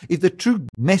gospel, if the true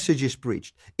message is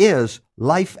preached, is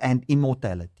life and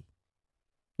immortality.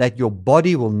 That your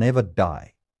body will never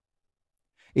die.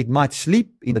 It might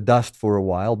sleep in the dust for a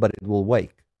while, but it will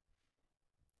wake.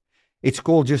 It's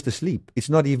called just a sleep. It's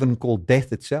not even called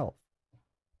death itself.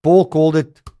 Paul called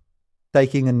it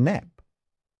taking a nap.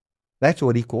 That's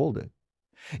what he called it.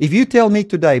 If you tell me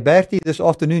today, Bertie, this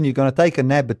afternoon you're going to take a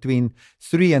nap between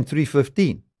 3 and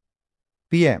 3:15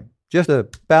 p.m., just a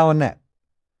power nap,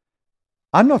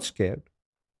 I'm not scared.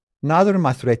 Neither am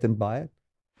I threatened by it.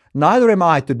 Neither am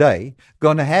I today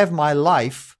going to have my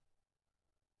life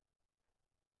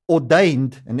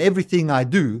ordained and everything I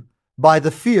do by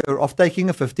the fear of taking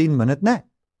a 15-minute nap.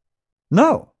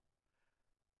 No.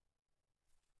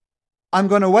 I'm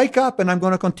going to wake up and I'm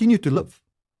going to continue to live.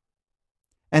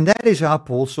 And that is how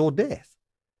Paul saw death.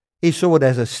 He saw it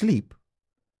as a sleep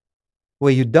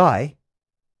where you die,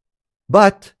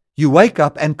 but you wake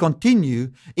up and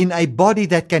continue in a body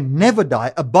that can never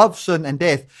die, above sin and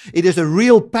death. It is a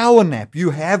real power nap.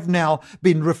 You have now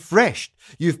been refreshed.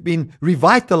 You've been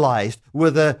revitalized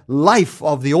with the life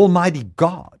of the Almighty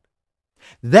God.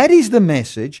 That is the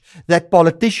message that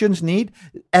politicians need,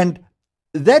 and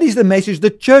that is the message the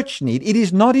church need. It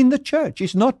is not in the church.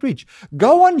 It's not preached.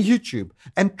 Go on YouTube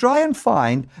and try and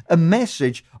find a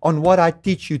message on what I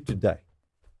teach you today.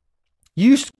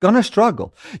 You're going to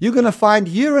struggle. You're going to find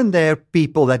here and there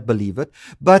people that believe it,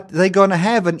 but they're going to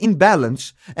have an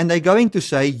imbalance, and they're going to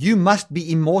say, you must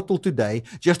be immortal today.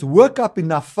 Just work up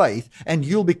enough faith and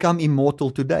you'll become immortal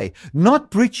today.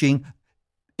 Not preaching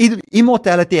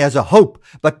immortality as a hope,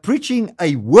 but preaching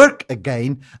a work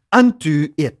again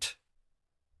unto it.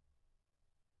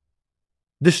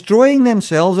 Destroying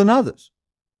themselves and others.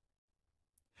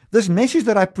 This message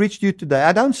that I preached to you today,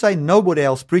 I don't say nobody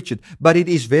else preach it, but it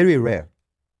is very rare.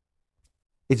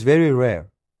 It's very rare.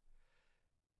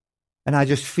 And I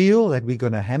just feel that we're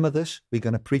going to hammer this, we're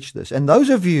going to preach this. And those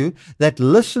of you that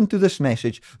listen to this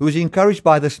message, who is encouraged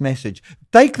by this message,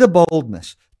 take the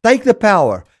boldness, take the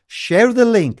power, share the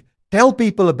link, tell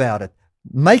people about it,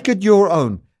 make it your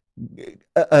own,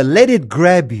 let it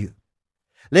grab you.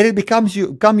 Let it become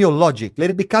your logic. Let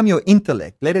it become your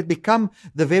intellect. Let it become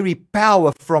the very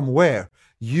power from where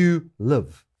you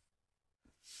live.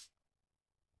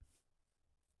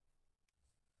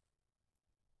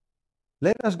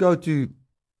 Let us go to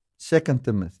 2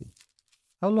 Timothy.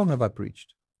 How long have I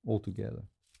preached altogether?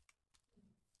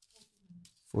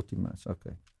 40 minutes,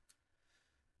 okay.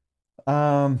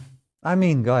 I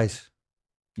mean, guys,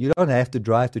 you don't have to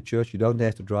drive to church. You don't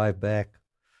have to drive back.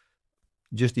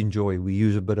 Just enjoy. We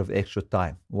use a bit of extra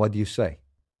time. What do you say?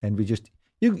 And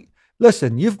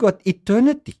listen, you've got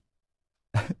eternity.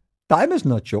 Time is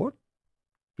not short.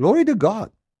 Glory to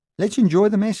God. Let's enjoy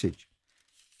the message.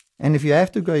 And if you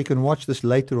have to go, you can watch this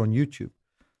later on YouTube.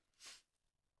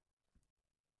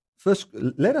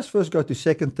 Let us first go to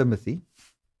 2 Timothy.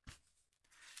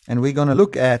 And we're going to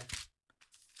look at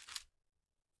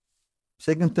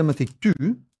 2 Timothy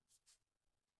 2,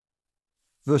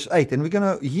 verse 8. And we're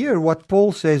going to hear what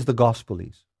Paul says the gospel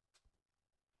is.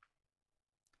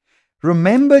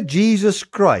 Remember Jesus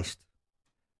Christ,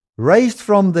 raised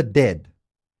from the dead,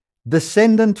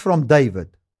 descendant from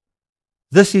David.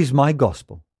 This is my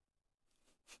gospel.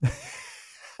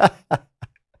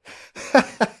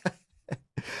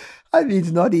 I mean,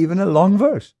 it's not even a long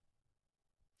verse.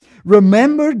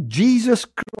 Remember Jesus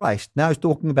Christ. Now he's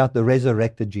talking about the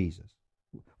resurrected Jesus.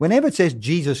 Whenever it says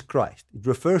Jesus Christ, it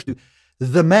refers to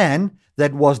the man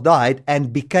that was died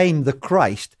and became the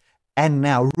Christ and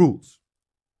now rules.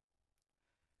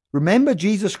 Remember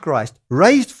Jesus Christ,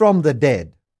 raised from the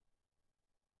dead,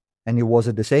 and he was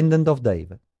a descendant of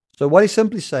David. So what he's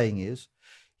simply saying is,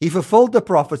 he fulfilled the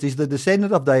prophets, he's the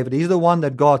descendant of David, he's the one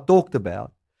that God talked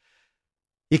about.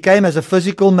 He came as a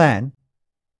physical man,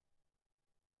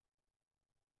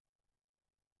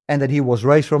 and that he was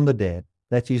raised from the dead.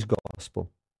 That's his gospel.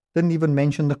 Didn't even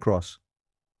mention the cross.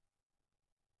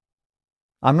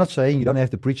 I'm not saying you don't have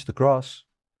to preach the cross.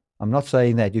 I'm not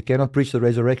saying that you cannot preach the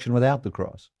resurrection without the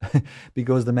cross,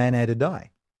 because the man had to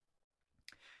die.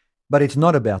 But it's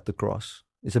not about the cross.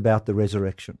 It's about the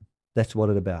resurrection. That's what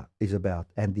it is about,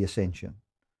 and the ascension.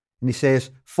 And he says,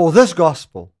 for this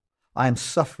gospel, I am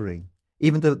suffering,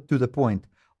 even to the point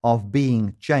of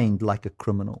being chained like a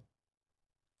criminal.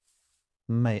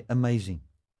 Amazing.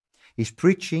 He's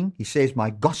preaching, he says, my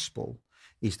gospel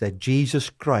is that Jesus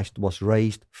Christ was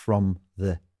raised from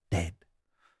the dead.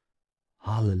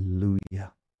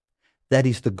 Hallelujah. That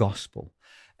is the gospel.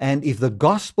 And if the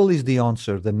gospel is the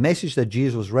answer, the message that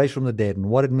Jesus was raised from the dead and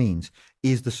what it means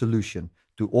is the solution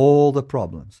to all the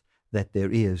problems that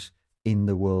there is in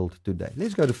the world today.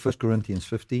 Let's go to 1 Corinthians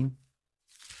 15.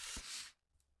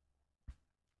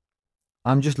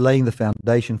 I'm just laying the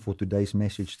foundation for today's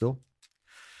message still.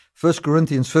 1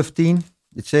 Corinthians 15,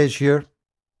 it says here,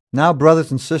 now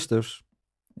brothers and sisters,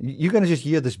 you're going to just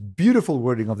hear this beautiful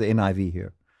wording of the NIV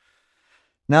here.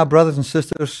 Now, brothers and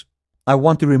sisters, I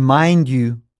want to remind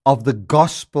you of the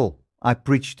gospel I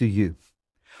preached to you,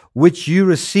 which you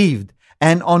received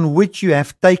and on which you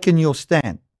have taken your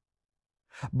stand.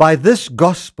 By this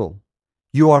gospel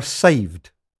you are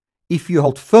saved, if you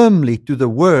hold firmly to the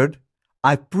word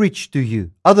I preached to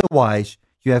you. Otherwise,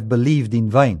 you have believed in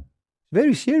vain.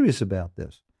 Very serious about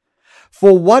this.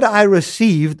 For what I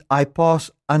received, I pass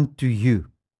unto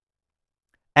you,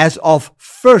 as of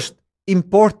first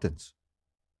importance.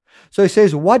 So he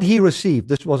says what he received.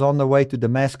 This was on the way to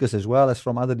Damascus as well as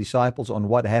from other disciples on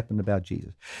what happened about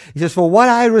Jesus. He says, for what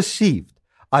I received,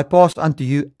 I passed unto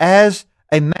you as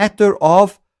a matter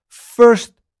of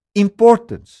first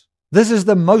importance. This is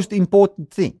the most important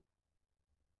thing.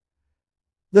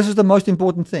 This is the most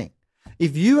important thing.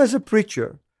 If you as a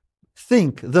preacher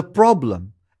think the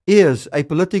problem is a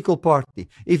political party,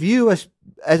 if you as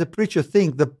a preacher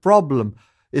think the problem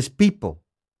is people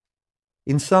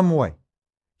in some way,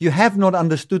 you have not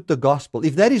understood the gospel.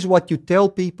 If that is what you tell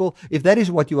people, if that is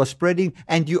what you are spreading,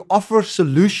 and you offer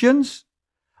solutions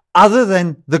other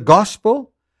than the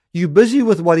gospel, you're busy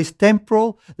with what is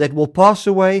temporal, that will pass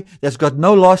away, that's got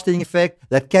no lasting effect,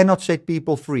 that cannot set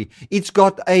people free. It's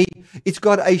got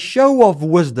a show of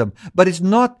wisdom, but it's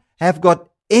not have got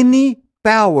any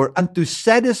power unto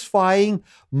satisfying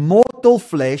mortal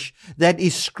flesh that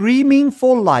is screaming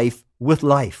for life with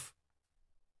life.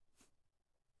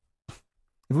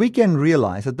 If we can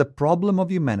realize that the problem of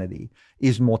humanity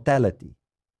is mortality,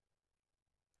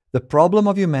 the problem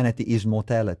of humanity is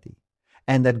mortality,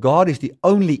 and that God is the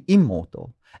only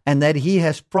immortal, and that He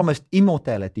has promised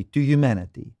immortality to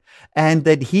humanity, and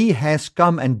that He has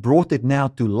come and brought it now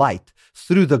to light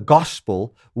through the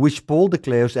gospel, which Paul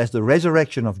declares as the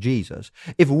resurrection of Jesus.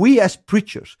 If we as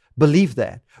preachers believe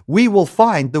that, we will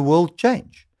find the world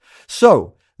change.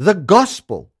 So, the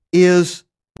gospel is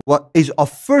what is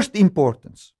of first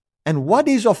importance. And what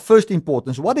is of first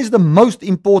importance? What is the most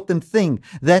important thing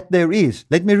that there is?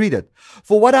 Let me read it.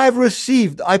 For what I have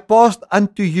received, I passed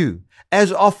unto you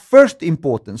as of first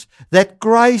importance, that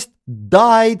Christ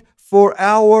died for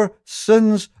our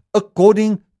sins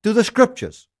according to the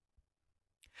Scriptures,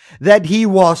 that He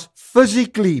was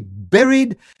physically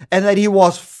buried, and that He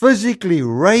was physically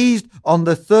raised on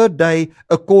the third day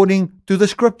according to the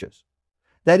Scriptures.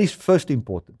 That is first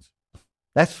importance.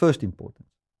 That's first importance.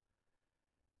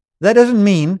 That doesn't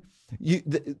mean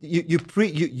you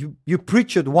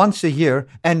preach it once a year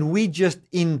and we just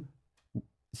in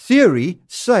theory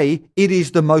say it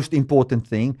is the most important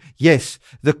thing. Yes,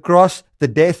 the cross, the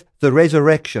death, the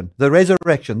resurrection. The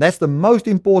resurrection, that's the most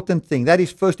important thing. That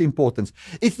is first importance.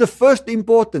 It's the first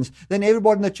importance. Then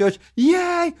everybody in the church,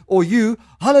 yay, or you,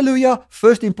 hallelujah,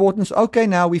 first importance. Okay,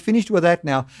 now we finished with that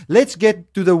now. Let's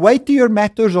get to the weightier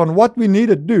matters on what we need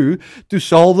to do to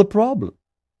solve the problem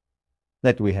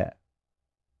that we have.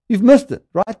 You've missed it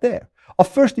right there. Of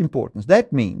first importance.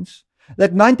 That means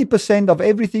that 90% of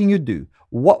everything you do,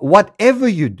 whatever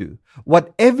you do,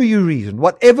 whatever you reason,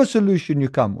 whatever solution you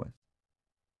come with,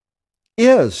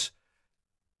 is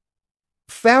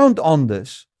found on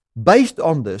this, based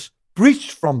on this,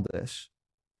 preached from this,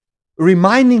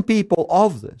 reminding people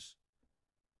of this.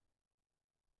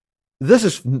 This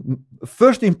is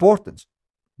first importance.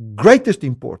 Greatest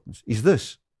importance is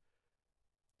this.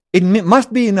 It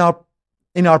must be in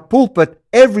our pulpit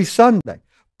every Sunday.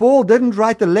 Paul didn't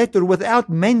write a letter without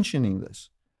mentioning this.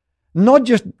 Not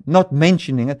just not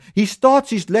mentioning it. He starts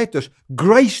his letters,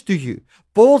 grace to you.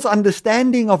 Paul's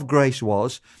understanding of grace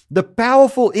was the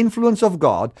powerful influence of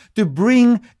God to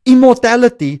bring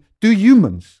immortality to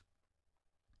humans.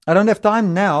 I don't have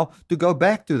time now to go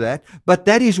back to that, but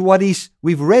that is what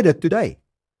we've read it today.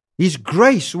 His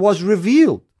grace was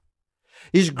revealed.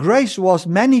 His grace was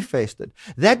manifested.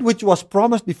 That which was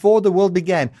promised before the world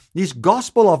began. This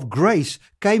gospel of grace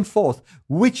came forth,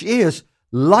 which is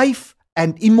life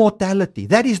and immortality.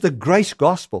 That is the grace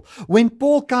gospel. When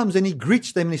Paul comes and he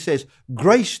greets them and he says,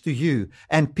 grace to you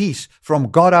and peace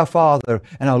from God our Father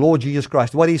and our Lord Jesus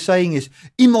Christ. What he's saying is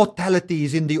immortality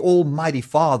is in the Almighty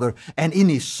Father and in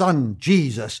His Son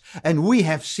Jesus. And we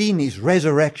have seen His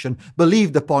resurrection,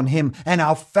 believed upon Him, and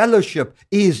our fellowship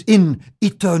is in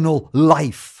eternal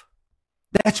life.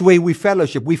 That's where we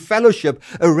fellowship. We fellowship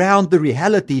around the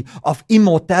reality of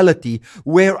immortality,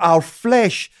 where our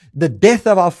flesh, the death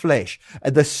of our flesh,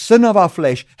 the sin of our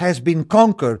flesh has been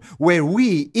conquered, where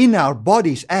we in our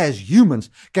bodies as humans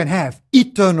can have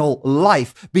eternal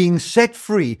life, being set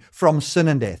free from sin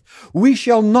and death. We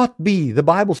shall not be, the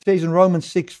Bible says in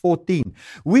Romans 6:14,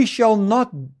 we shall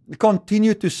not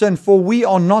continue to sin, for we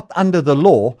are not under the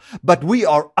law, but we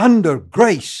are under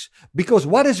grace. Because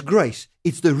what is grace?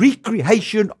 It's the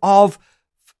recreation of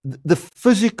the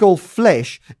physical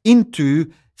flesh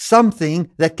into something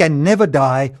that can never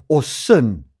die or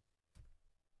sin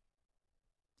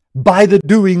by the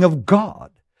doing of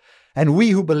God. And we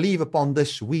who believe upon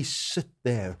this, we sit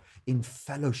there in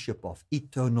fellowship of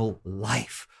eternal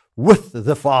life with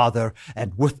the Father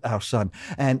and with our Son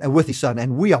and with His Son.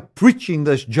 And we are preaching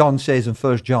this, John says in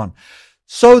 1 John,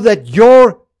 so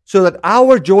that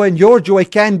our joy and your joy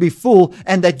can be full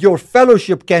and that your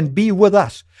fellowship can be with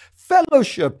us.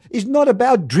 Fellowship is not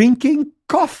about drinking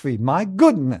coffee, my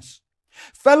goodness.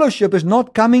 Fellowship is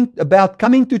not about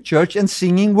coming to church and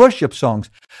singing worship songs.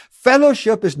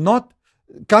 Fellowship is not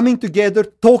coming together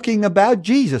talking about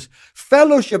Jesus.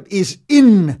 Fellowship is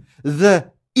in the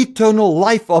eternal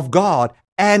life of God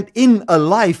and in a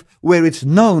life where it's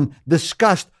known,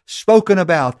 discussed, spoken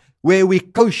about, where we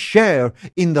co-share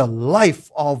in the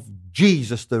life of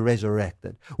Jesus the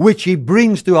resurrected, which He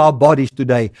brings to our bodies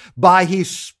today by His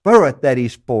Spirit that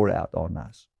is poured out on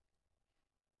us.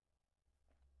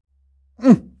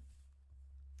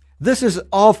 This is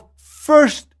of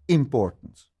first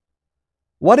importance.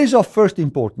 What is of first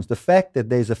importance? The fact that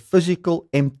there's a physical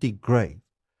empty grave.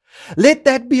 Let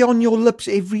that be on your lips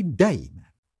every day.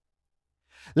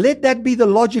 Let that be the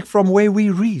logic from where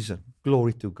we reason.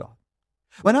 Glory to God.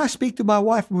 When I speak to my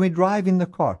wife when we drive in the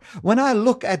car, when I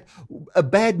look at a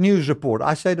bad news report,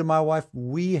 I say to my wife,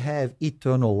 we have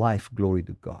eternal life, glory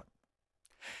to God.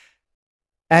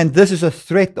 And this is a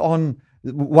threat on,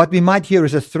 what we might hear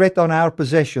is a threat on our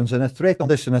possessions and a threat on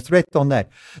this and a threat on that.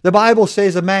 The Bible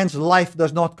says a man's life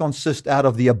does not consist out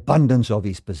of the abundance of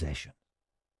his possession.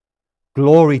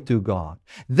 Glory to God.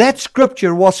 That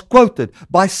scripture was quoted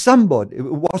by somebody,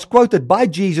 was quoted by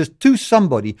Jesus to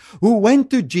somebody who went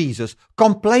to Jesus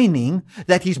complaining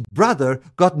that his brother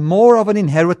got more of an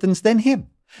inheritance than him.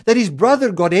 That his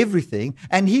brother got everything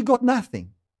and he got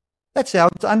nothing. That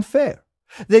sounds unfair.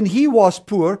 Then he was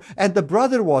poor and the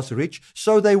brother was rich.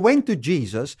 So they went to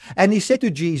Jesus and he said to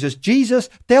Jesus, Jesus,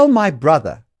 tell my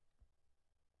brother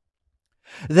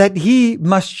that he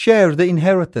must share the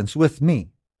inheritance with me.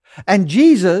 And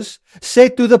Jesus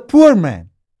said to the poor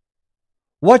man,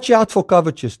 watch out for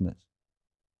covetousness.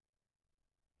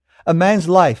 A man's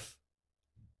life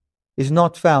is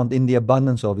not found in the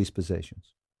abundance of his possessions.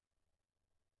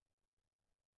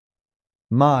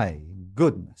 My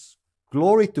goodness.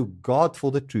 Glory to God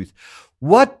for the truth.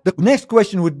 The next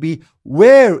question would be,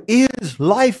 where is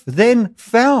life then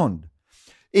found?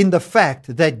 in the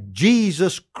fact that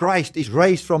Jesus Christ is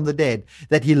raised from the dead,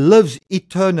 that He lives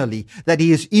eternally, that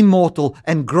He is immortal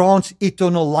and grants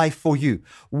eternal life for you.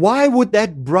 Why would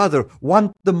that brother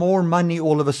want the more money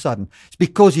all of a sudden? It's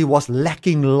because he was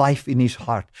lacking life in his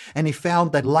heart, and he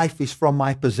found that life is from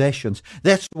my possessions.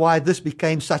 That's why this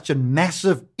became such a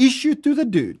massive issue to the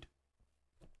dude.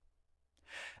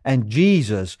 And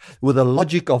Jesus, with the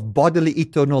logic of bodily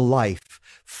eternal life,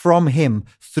 from Him,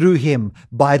 through Him,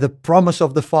 by the promise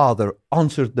of the Father,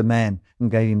 answered the man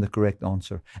and gave him the correct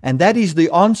answer. And that is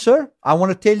the answer. I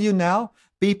want to tell you now,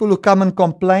 people who come and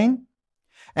complain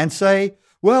and say,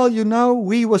 well, you know,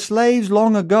 we were slaves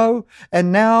long ago,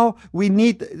 and now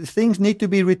things need to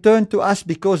be returned to us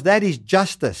because that is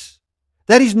justice.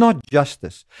 That is not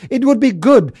justice. It would be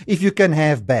good if you can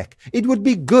have back. It would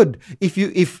be good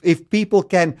if people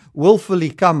can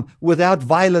willfully come without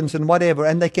violence and whatever,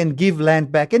 and they can give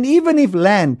land back. And even if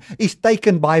land is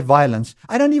taken by violence,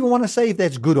 I don't even want to say if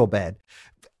that's good or bad.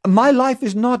 My life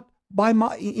is not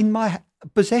in my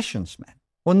possessions, man,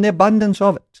 on the abundance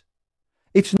of it.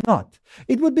 It's not.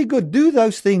 It would be good. Do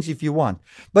those things if you want.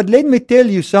 But let me tell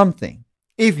you something.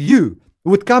 If you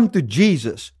would come to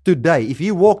Jesus today, if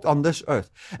He walked on this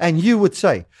earth, and you would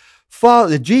say,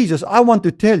 Father, Jesus, I want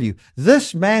to tell you,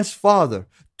 this man's father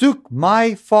took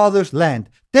my father's land.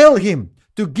 Tell him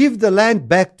to give the land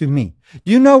back to me.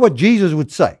 Do you know what Jesus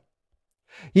would say?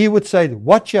 He would say,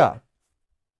 watch out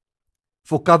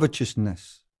for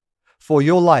covetousness, for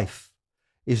your life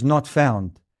is not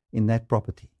found in that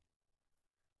property.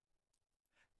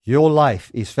 Your life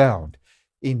is found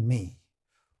in me,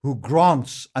 who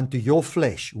grants unto your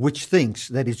flesh, which thinks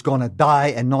that it's going to die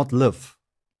and not live.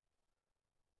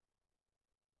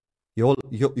 Your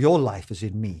life is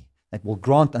in me, that will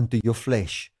grant unto your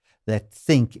flesh that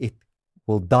think it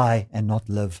will die and not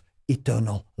live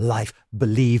eternal life.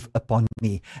 Believe upon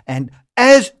me. And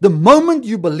as the moment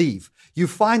you believe, you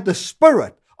find the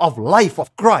Spirit of life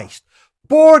of Christ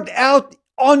poured out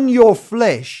on your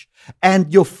flesh,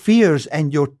 and your fears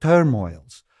and your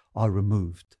turmoils are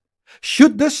removed.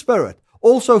 Should the Spirit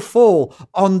also fall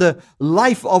on the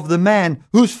life of the man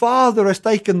whose father has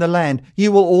taken the land, he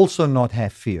will also not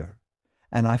have fear.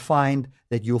 And I find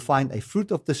that you'll find a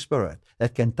fruit of the Spirit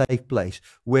that can take place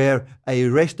where a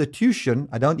restitution,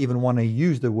 I don't even want to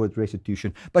use the word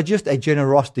restitution, but just a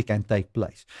generosity can take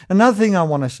place. Another thing I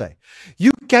want to say,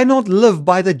 you cannot live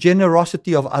by the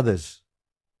generosity of others.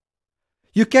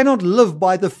 You cannot live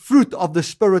by the fruit of the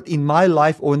Spirit in my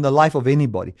life or in the life of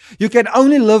anybody. You can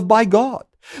only live by God.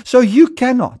 So you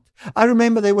cannot. I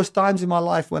remember there was times in my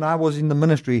life when I was in the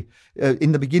ministry,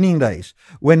 in the beginning days,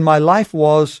 when my life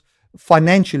was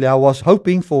financially, I was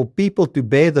hoping for people to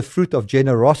bear the fruit of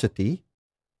generosity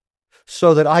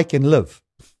so that I can live.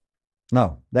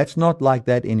 No, that's not like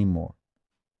that anymore.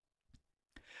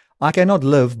 I cannot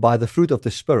live by the fruit of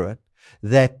the Spirit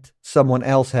that someone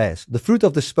else has. The fruit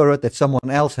of the Spirit that someone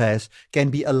else has can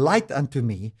be a light unto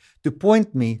me to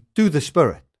point me to the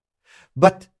Spirit.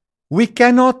 But we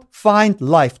cannot find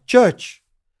life. Church,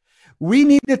 we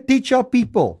need to teach our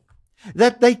people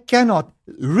that they cannot,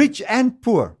 rich and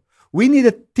poor. We need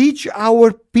to teach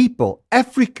our people,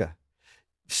 Africa,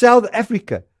 South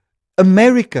Africa,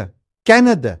 America,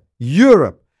 Canada,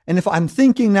 Europe. And if I'm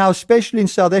thinking now, especially in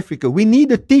South Africa, we need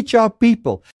to teach our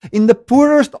people in the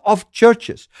poorest of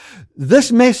churches.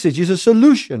 This message is a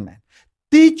solution, man.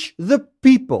 Teach the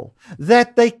people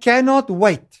that they cannot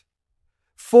wait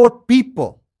for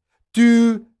people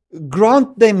to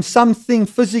grant them something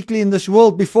physically in this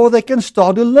world before they can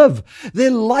start to live.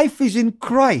 Their life is in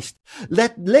Christ.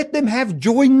 Let them have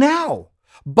joy now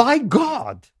by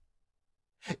God.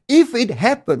 If it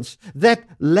happens that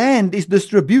land is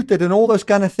distributed and all those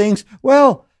kind of things,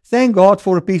 well, thank God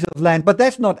for a piece of land, but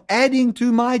that's not adding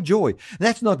to my joy.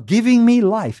 That's not giving me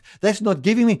life. That's not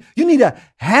giving me. You need to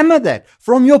hammer that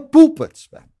from your pulpits,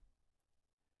 man.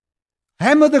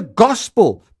 Hammer the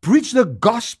gospel. Preach the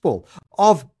gospel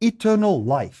of eternal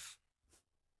life.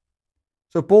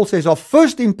 So Paul says of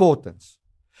first importance.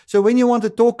 So when you want to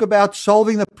talk about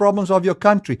solving the problems of your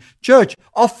country, church,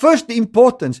 of first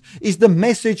importance is the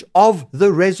message of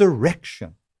the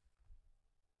resurrection.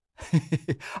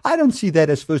 I don't see that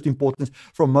as first importance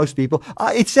from most people.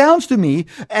 It sounds to me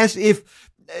as if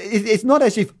it's not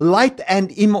as if life and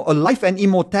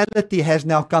immortality has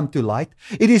now come to light.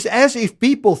 It is as if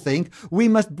people think we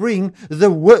must bring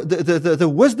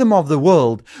the wisdom of the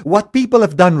world, what people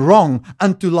have done wrong,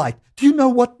 unto light. Do you know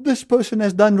what this person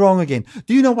has done wrong again?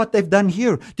 Do you know what they've done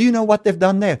here? Do you know what they've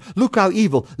done there? Look how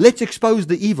evil. Let's expose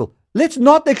the evil. Let's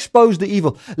not expose the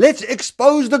evil. Let's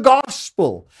expose the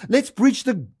gospel. Let's preach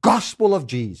the gospel of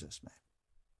Jesus, man.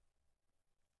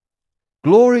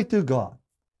 Glory to God.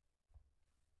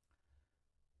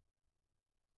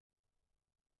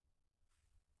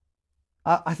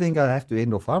 I think I have to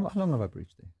end off. How long have I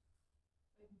preached there?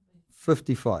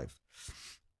 55.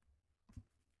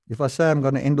 If I say I'm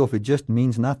going to end off, it just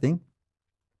means nothing.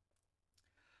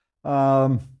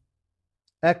 Acts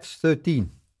 13:28.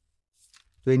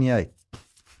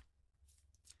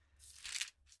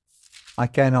 I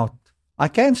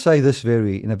can say this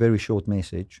in a very short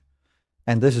message,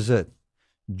 and this is it.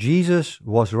 Jesus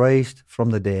was raised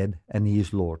from the dead, and He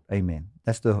is Lord. Amen.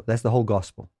 That's the whole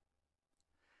gospel.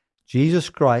 Jesus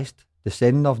Christ,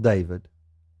 descendant of David,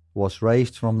 was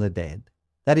raised from the dead.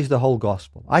 That is the whole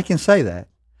gospel. I can say that,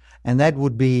 and that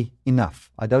would be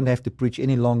enough. I don't have to preach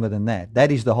any longer than that.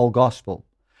 That is the whole gospel.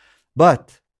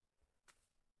 But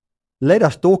let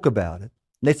us talk about it.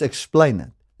 Let's explain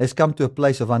it. Let's come to a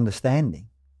place of understanding.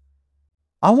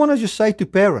 I want to just say to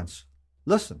parents,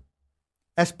 listen,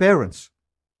 as parents,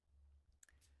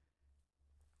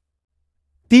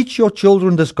 teach your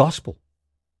children this gospel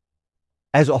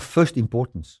as of first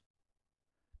importance.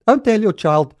 Don't tell your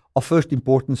child of first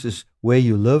importance is where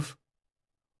you live,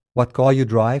 what car you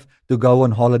drive, to go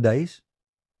on holidays.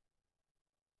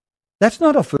 That's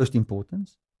not of first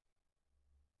importance.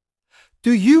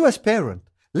 To you as parent,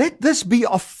 let this be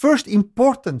of first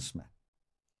importance, man.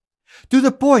 To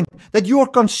the point that you are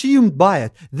consumed by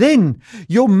it. Then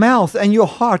your mouth and your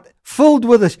heart filled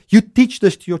with this. You teach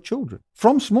this to your children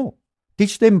from small.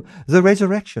 Teach them the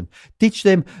resurrection. Teach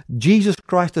them Jesus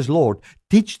Christ as Lord.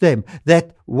 Teach them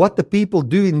that what the people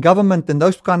do in government and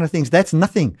those kind of things, that's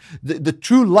nothing. The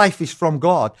true life is from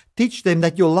God. Teach them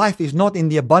that your life is not in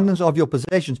the abundance of your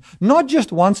possessions. Not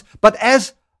just once, but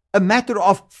as a matter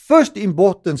of first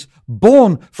importance,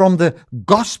 born from the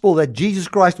gospel that Jesus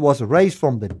Christ was raised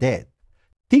from the dead.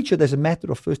 Teach it as a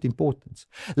matter of first importance.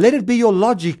 Let it be your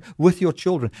logic with your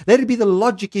children. Let it be the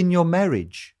logic in your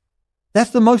marriage.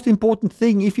 That's the most important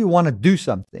thing if you want to do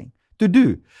something to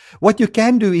do. What you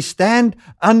can do is stand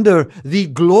under the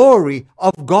glory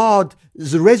of God's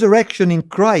resurrection in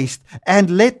Christ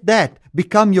and let that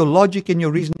become your logic and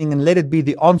your reasoning and let it be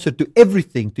the answer to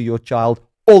everything to your child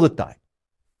all the time.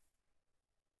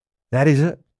 That is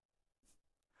it.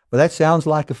 But that sounds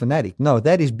like a fanatic. No,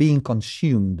 that is being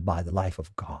consumed by the life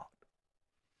of God.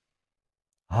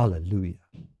 Hallelujah.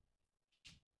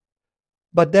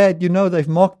 But Dad, they've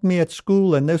mocked me at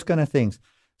school and those kind of things.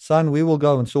 Son, we will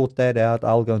go and sort that out.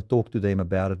 I'll go and talk to them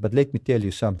about it. But let me tell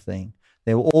you something.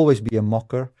 There will always be a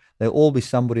mocker. There will always be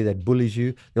somebody that bullies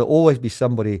you. There will always be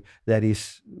somebody that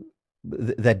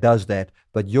does that.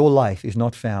 But your life is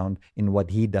not found in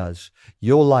what he does.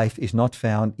 Your life is not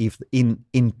found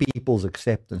in people's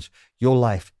acceptance. Your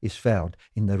life is found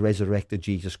in the resurrected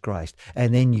Jesus Christ.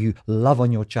 And then you love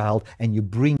on your child and you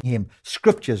bring him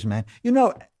scriptures, man.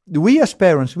 We as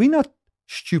parents, we're not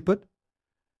stupid.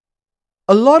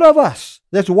 A lot of us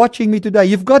that's watching me today,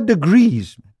 you've got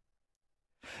degrees.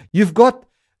 You've got,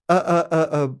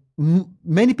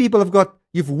 many people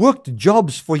you've worked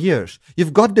jobs for years.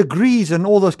 You've got degrees and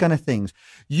all those kind of things.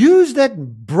 Use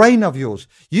that brain of yours.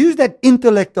 Use that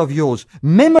intellect of yours.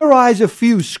 Memorize a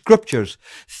few scriptures.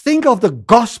 Think of the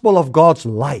gospel of God's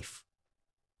life.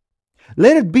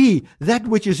 Let it be that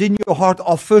which is in your heart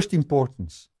of first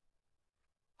importance.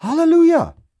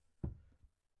 Hallelujah.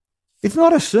 It's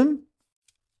not a sin.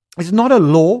 It's not a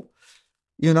law,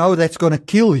 that's going to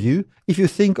kill you if you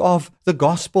think of the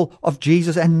gospel of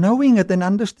Jesus and knowing it and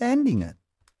understanding it.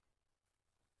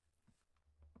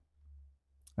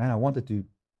 And I wanted to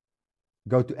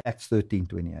go to Acts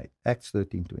 13:28. Acts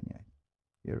 13:28.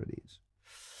 Here it is.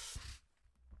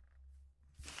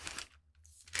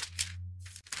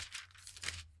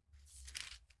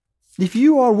 If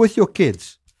you are with your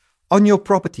kids, on your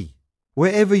property,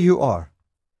 wherever you are,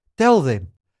 tell them,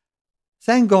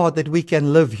 thank God that we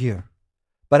can live here,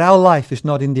 but our life is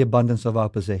not in the abundance of our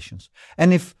possessions.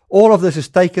 And if all of this is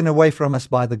taken away from us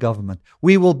by the government,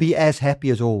 we will be as happy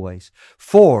as always.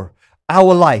 For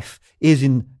our life is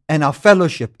and our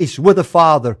fellowship is with the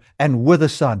Father and with the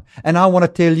Son. And I want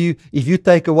to tell you, if you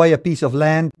take away a piece of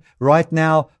land right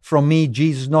now from me,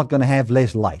 Jesus is not going to have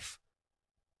less life.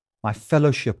 My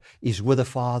fellowship is with the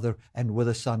Father and with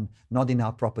the Son, not in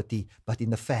our property, but in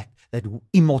the fact that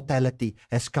immortality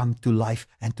has come to life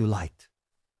and to light.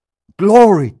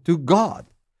 Glory to God.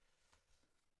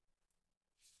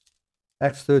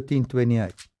 Acts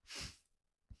 13:28.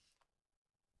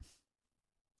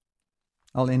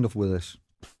 I'll end off with this.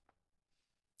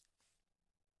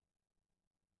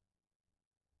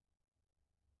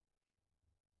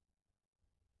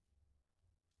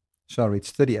 Sorry, it's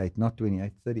 38, not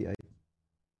 28, 38.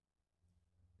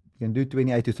 You can do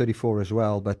 28 to 34 as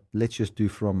well, but let's just do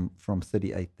from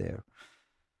 38 there.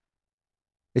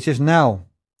 It says, now,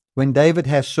 when David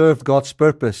has served God's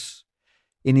purpose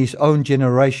in his own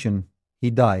generation,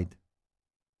 he died.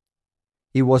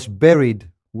 He was buried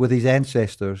with his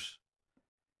ancestors,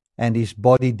 and his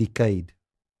body decayed.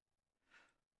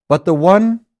 But the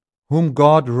one whom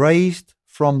God raised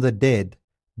from the dead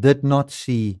did not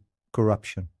see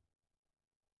corruption.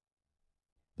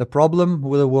 The problem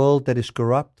with a world that is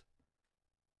corrupt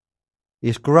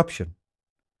is corruption.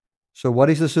 So what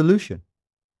is the solution?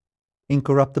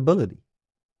 Incorruptibility.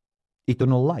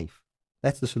 Eternal life.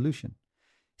 That's the solution.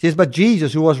 It says, but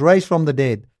Jesus, who was raised from the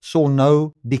dead, saw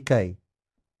no decay.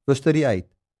 Verse 38.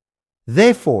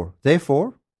 Therefore,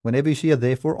 whenever you see a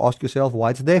therefore, ask yourself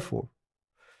why it's therefore.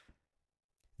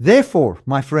 Therefore,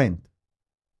 my friend,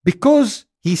 because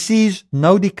he sees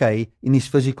no decay in his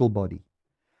physical body,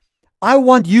 I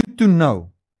want you to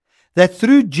know that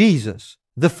through Jesus,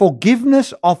 the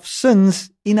forgiveness of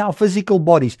sins in our physical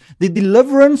bodies, the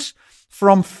deliverance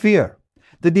from fear,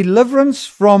 the deliverance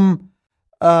from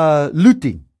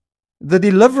looting, the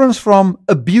deliverance from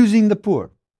abusing the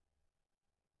poor,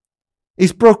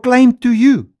 is proclaimed to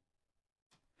you.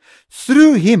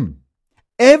 Through him,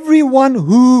 everyone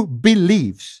who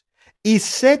believes is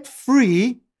set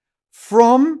free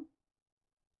from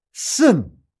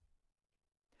sin.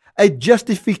 A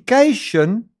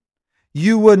justification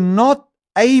you were not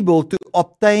able to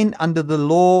obtain under the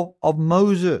law of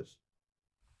Moses.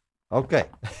 Okay.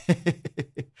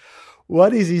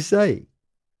 What is he saying?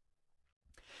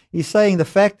 He's saying the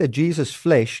fact that Jesus'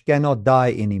 flesh cannot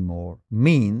die anymore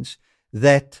means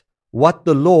that what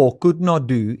the law could not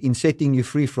do in setting you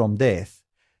free from death,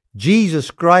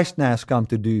 Jesus Christ now has come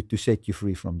to do to set you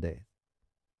free from death.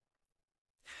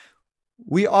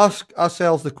 We ask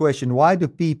ourselves the question, why do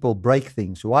people break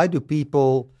things? Why do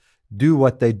people do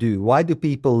what they do? Why do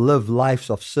people live lives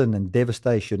of sin and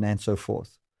devastation and so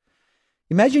forth?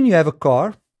 Imagine you have a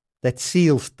car that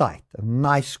seals tight, a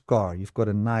nice car. You've got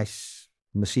a nice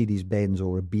Mercedes-Benz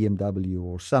or a BMW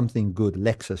or something good,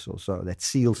 Lexus or so, that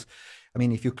seals. I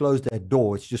mean, if you close that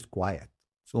door, it's just quiet.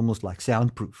 It's almost like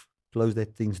soundproof. Close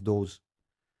that thing's doors.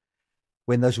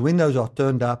 When those windows are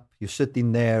turned up, you sit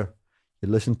in there, you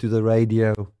listen to the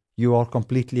radio, you are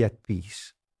completely at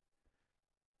peace.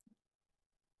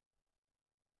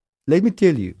 Let me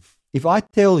tell you, if I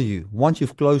tell you, once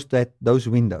you've closed those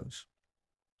windows,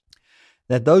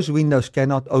 that those windows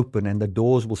cannot open and the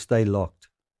doors will stay locked,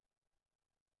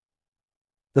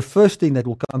 the first thing that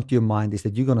will come to your mind is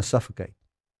that you're going to suffocate.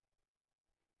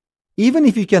 Even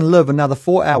if you can live another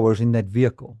 4 hours in that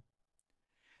vehicle,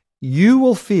 you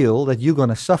will feel that you're going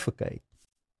to suffocate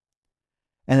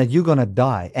and that you're going to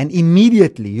die. And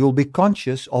immediately you'll be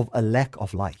conscious of a lack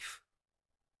of life.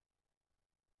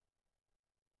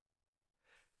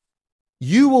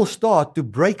 You will start to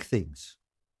break things.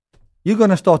 You're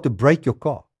going to start to break your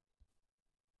car.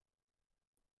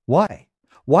 Why?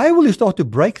 Why will you start to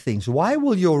break things? Why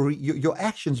will your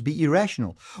actions be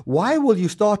irrational? Why will you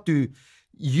start to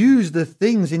use the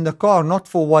things in the car not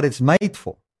for what it's made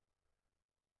for?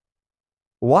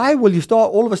 Why will you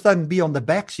start all of a sudden be on the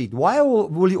back seat? Why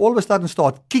will you all of a sudden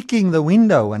start kicking the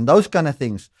window and those kind of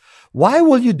things? Why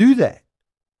will you do that?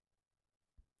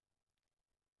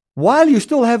 While you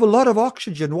still have a lot of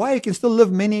oxygen, why you can still live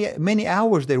many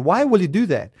hours there? Why will you do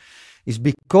that? It's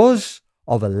because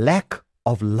of a lack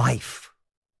of life.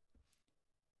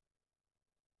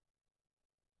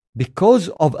 Because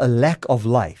of a lack of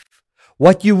life.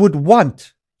 What you would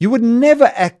want, you would never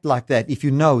act like that if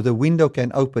you know the window can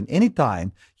open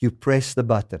anytime you press the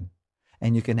button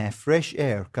and you can have fresh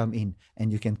air come in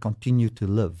and you can continue to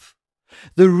live.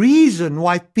 The reason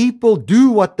why people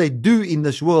do what they do in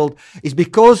this world is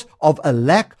because of a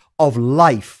lack of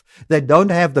life. They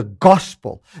don't have the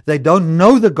gospel. They don't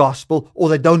know the gospel, or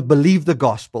they don't believe the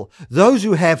gospel. Those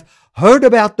who have heard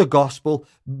about the gospel,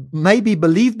 maybe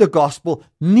believe the gospel,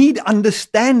 need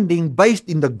understanding based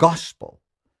in the gospel.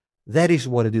 That is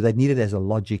what they do. They need it as a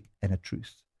logic and a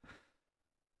truth.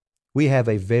 We have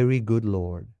a very good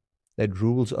Lord that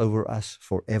rules over us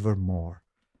forevermore.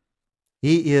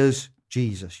 He is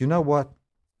Jesus. You know what?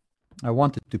 I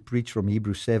wanted to preach from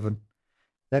Hebrews 7.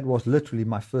 That was literally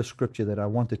my first scripture that I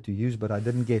wanted to use, but I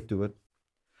didn't get to it.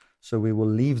 So we will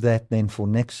leave that then for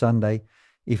next Sunday,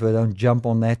 if I don't jump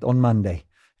on that on Monday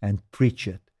and preach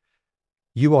it.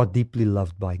 You are deeply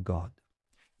loved by God.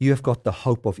 You have got the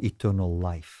hope of eternal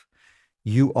life.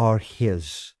 You are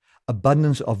His.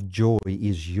 Abundance of joy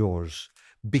is yours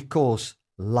because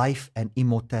life and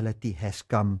immortality has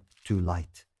come to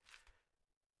light.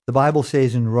 The Bible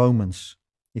says in Romans,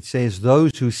 it says,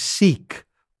 those who seek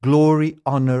glory,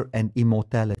 honor, and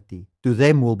immortality. To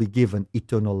them will be given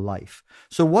eternal life.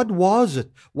 So what was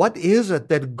it? What is it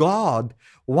that God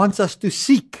wants us to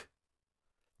seek?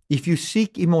 If you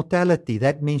seek immortality,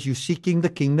 that means you're seeking the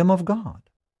kingdom of God.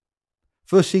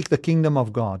 First seek the kingdom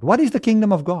of God. What is the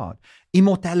kingdom of God?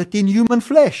 Immortality in human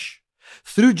flesh.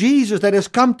 Through Jesus that has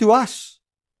come to us.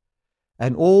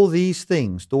 And all these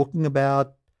things, talking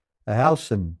about a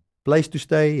house and place to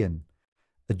stay and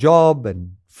a job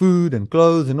and food and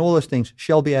clothes and all those things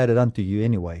shall be added unto you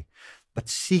anyway. But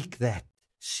seek that.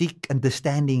 Seek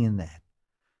understanding in that.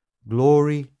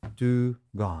 Glory to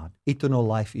God. Eternal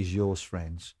life is yours,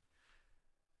 friends.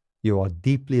 You are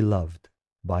deeply loved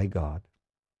by God.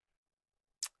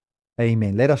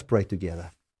 Amen. Let us pray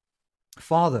together.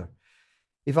 Father,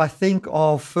 if I think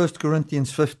of 1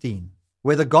 Corinthians 15,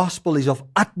 where the gospel is of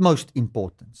utmost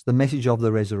importance, the message of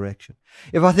the resurrection.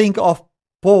 If I think of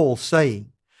Paul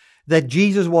saying that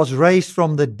Jesus was raised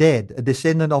from the dead, a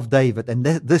descendant of David, and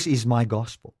this is my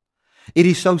gospel. It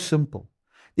is so simple.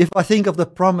 If I think of the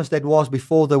promise that was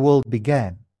before the world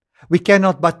began, we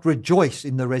cannot but rejoice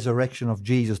in the resurrection of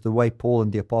Jesus the way Paul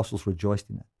and the apostles rejoiced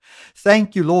in it.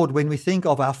 Thank you, Lord, when we think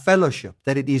of our fellowship,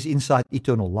 that it is inside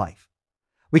eternal life.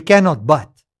 We cannot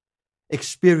but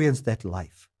experience that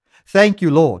life. Thank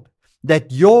you, Lord,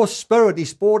 that your Spirit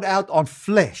is poured out on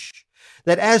flesh,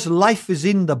 that as life is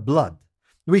in the blood,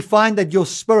 we find that your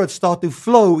Spirit starts to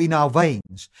flow in our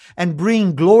veins and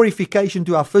bring glorification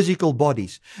to our physical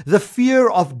bodies. The fear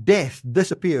of death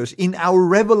disappears in our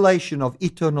revelation of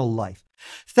eternal life.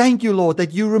 Thank you, Lord,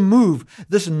 that you remove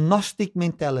this Gnostic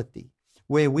mentality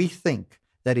where we think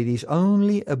that it is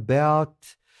only about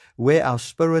where our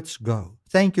spirits go.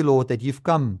 Thank you, Lord, that you've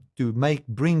come to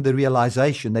bring the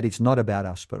realization that it's not about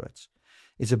our spirits.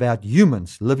 It's about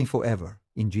humans living forever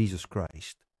in Jesus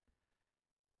Christ.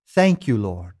 Thank you,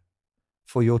 Lord,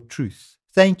 for your truth.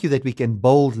 Thank you that we can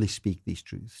boldly speak these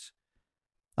truths.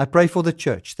 I pray for the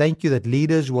church. Thank you that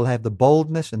leaders will have the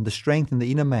boldness and the strength in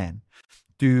the inner man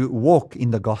to walk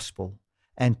in the gospel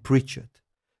and preach it.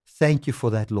 Thank you for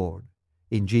that, Lord,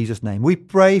 in Jesus' name. We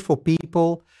pray for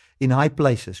people in high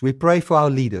places. We pray for our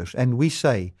leaders, and we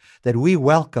say that we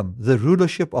welcome the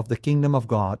rulership of the kingdom of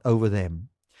God over them.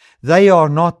 They are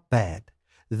not bad.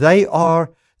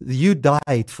 You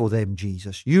died for them,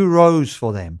 Jesus. You rose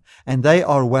for them, and they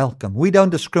are welcome. We don't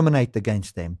discriminate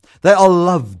against them. They are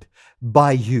loved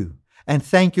by you. And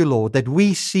thank you, Lord, that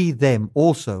we see them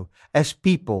also as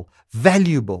people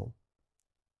valuable,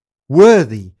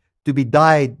 worthy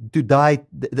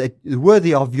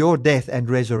worthy of your death and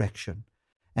resurrection.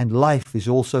 And life is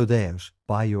also theirs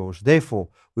by yours. Therefore,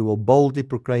 we will boldly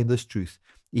proclaim this truth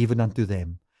even unto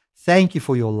them. Thank you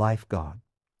for your life, God.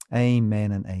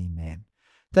 Amen and amen.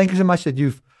 Thank you so much that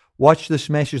you've watched this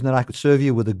message and that I could serve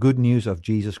you with the good news of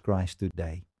Jesus Christ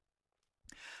today.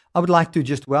 I would like to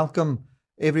just welcome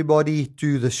everybody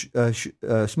to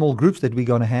the small groups that we're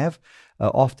going to have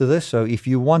after this. So if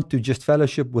you want to just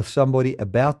fellowship with somebody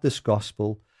about this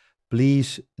gospel,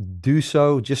 please do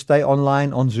so. Just stay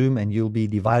online on Zoom and you'll be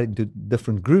divided into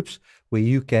different groups where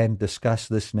you can discuss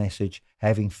this message,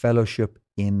 having fellowship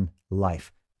in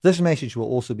life. This message will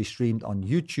also be streamed on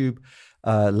YouTube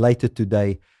later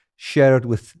today. Share it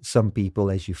with some people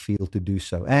as you feel to do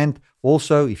so. And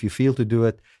also, if you feel to do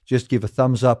it, just give a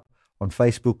thumbs up on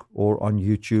Facebook or on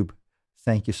YouTube.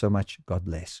 Thank you so much. God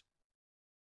bless.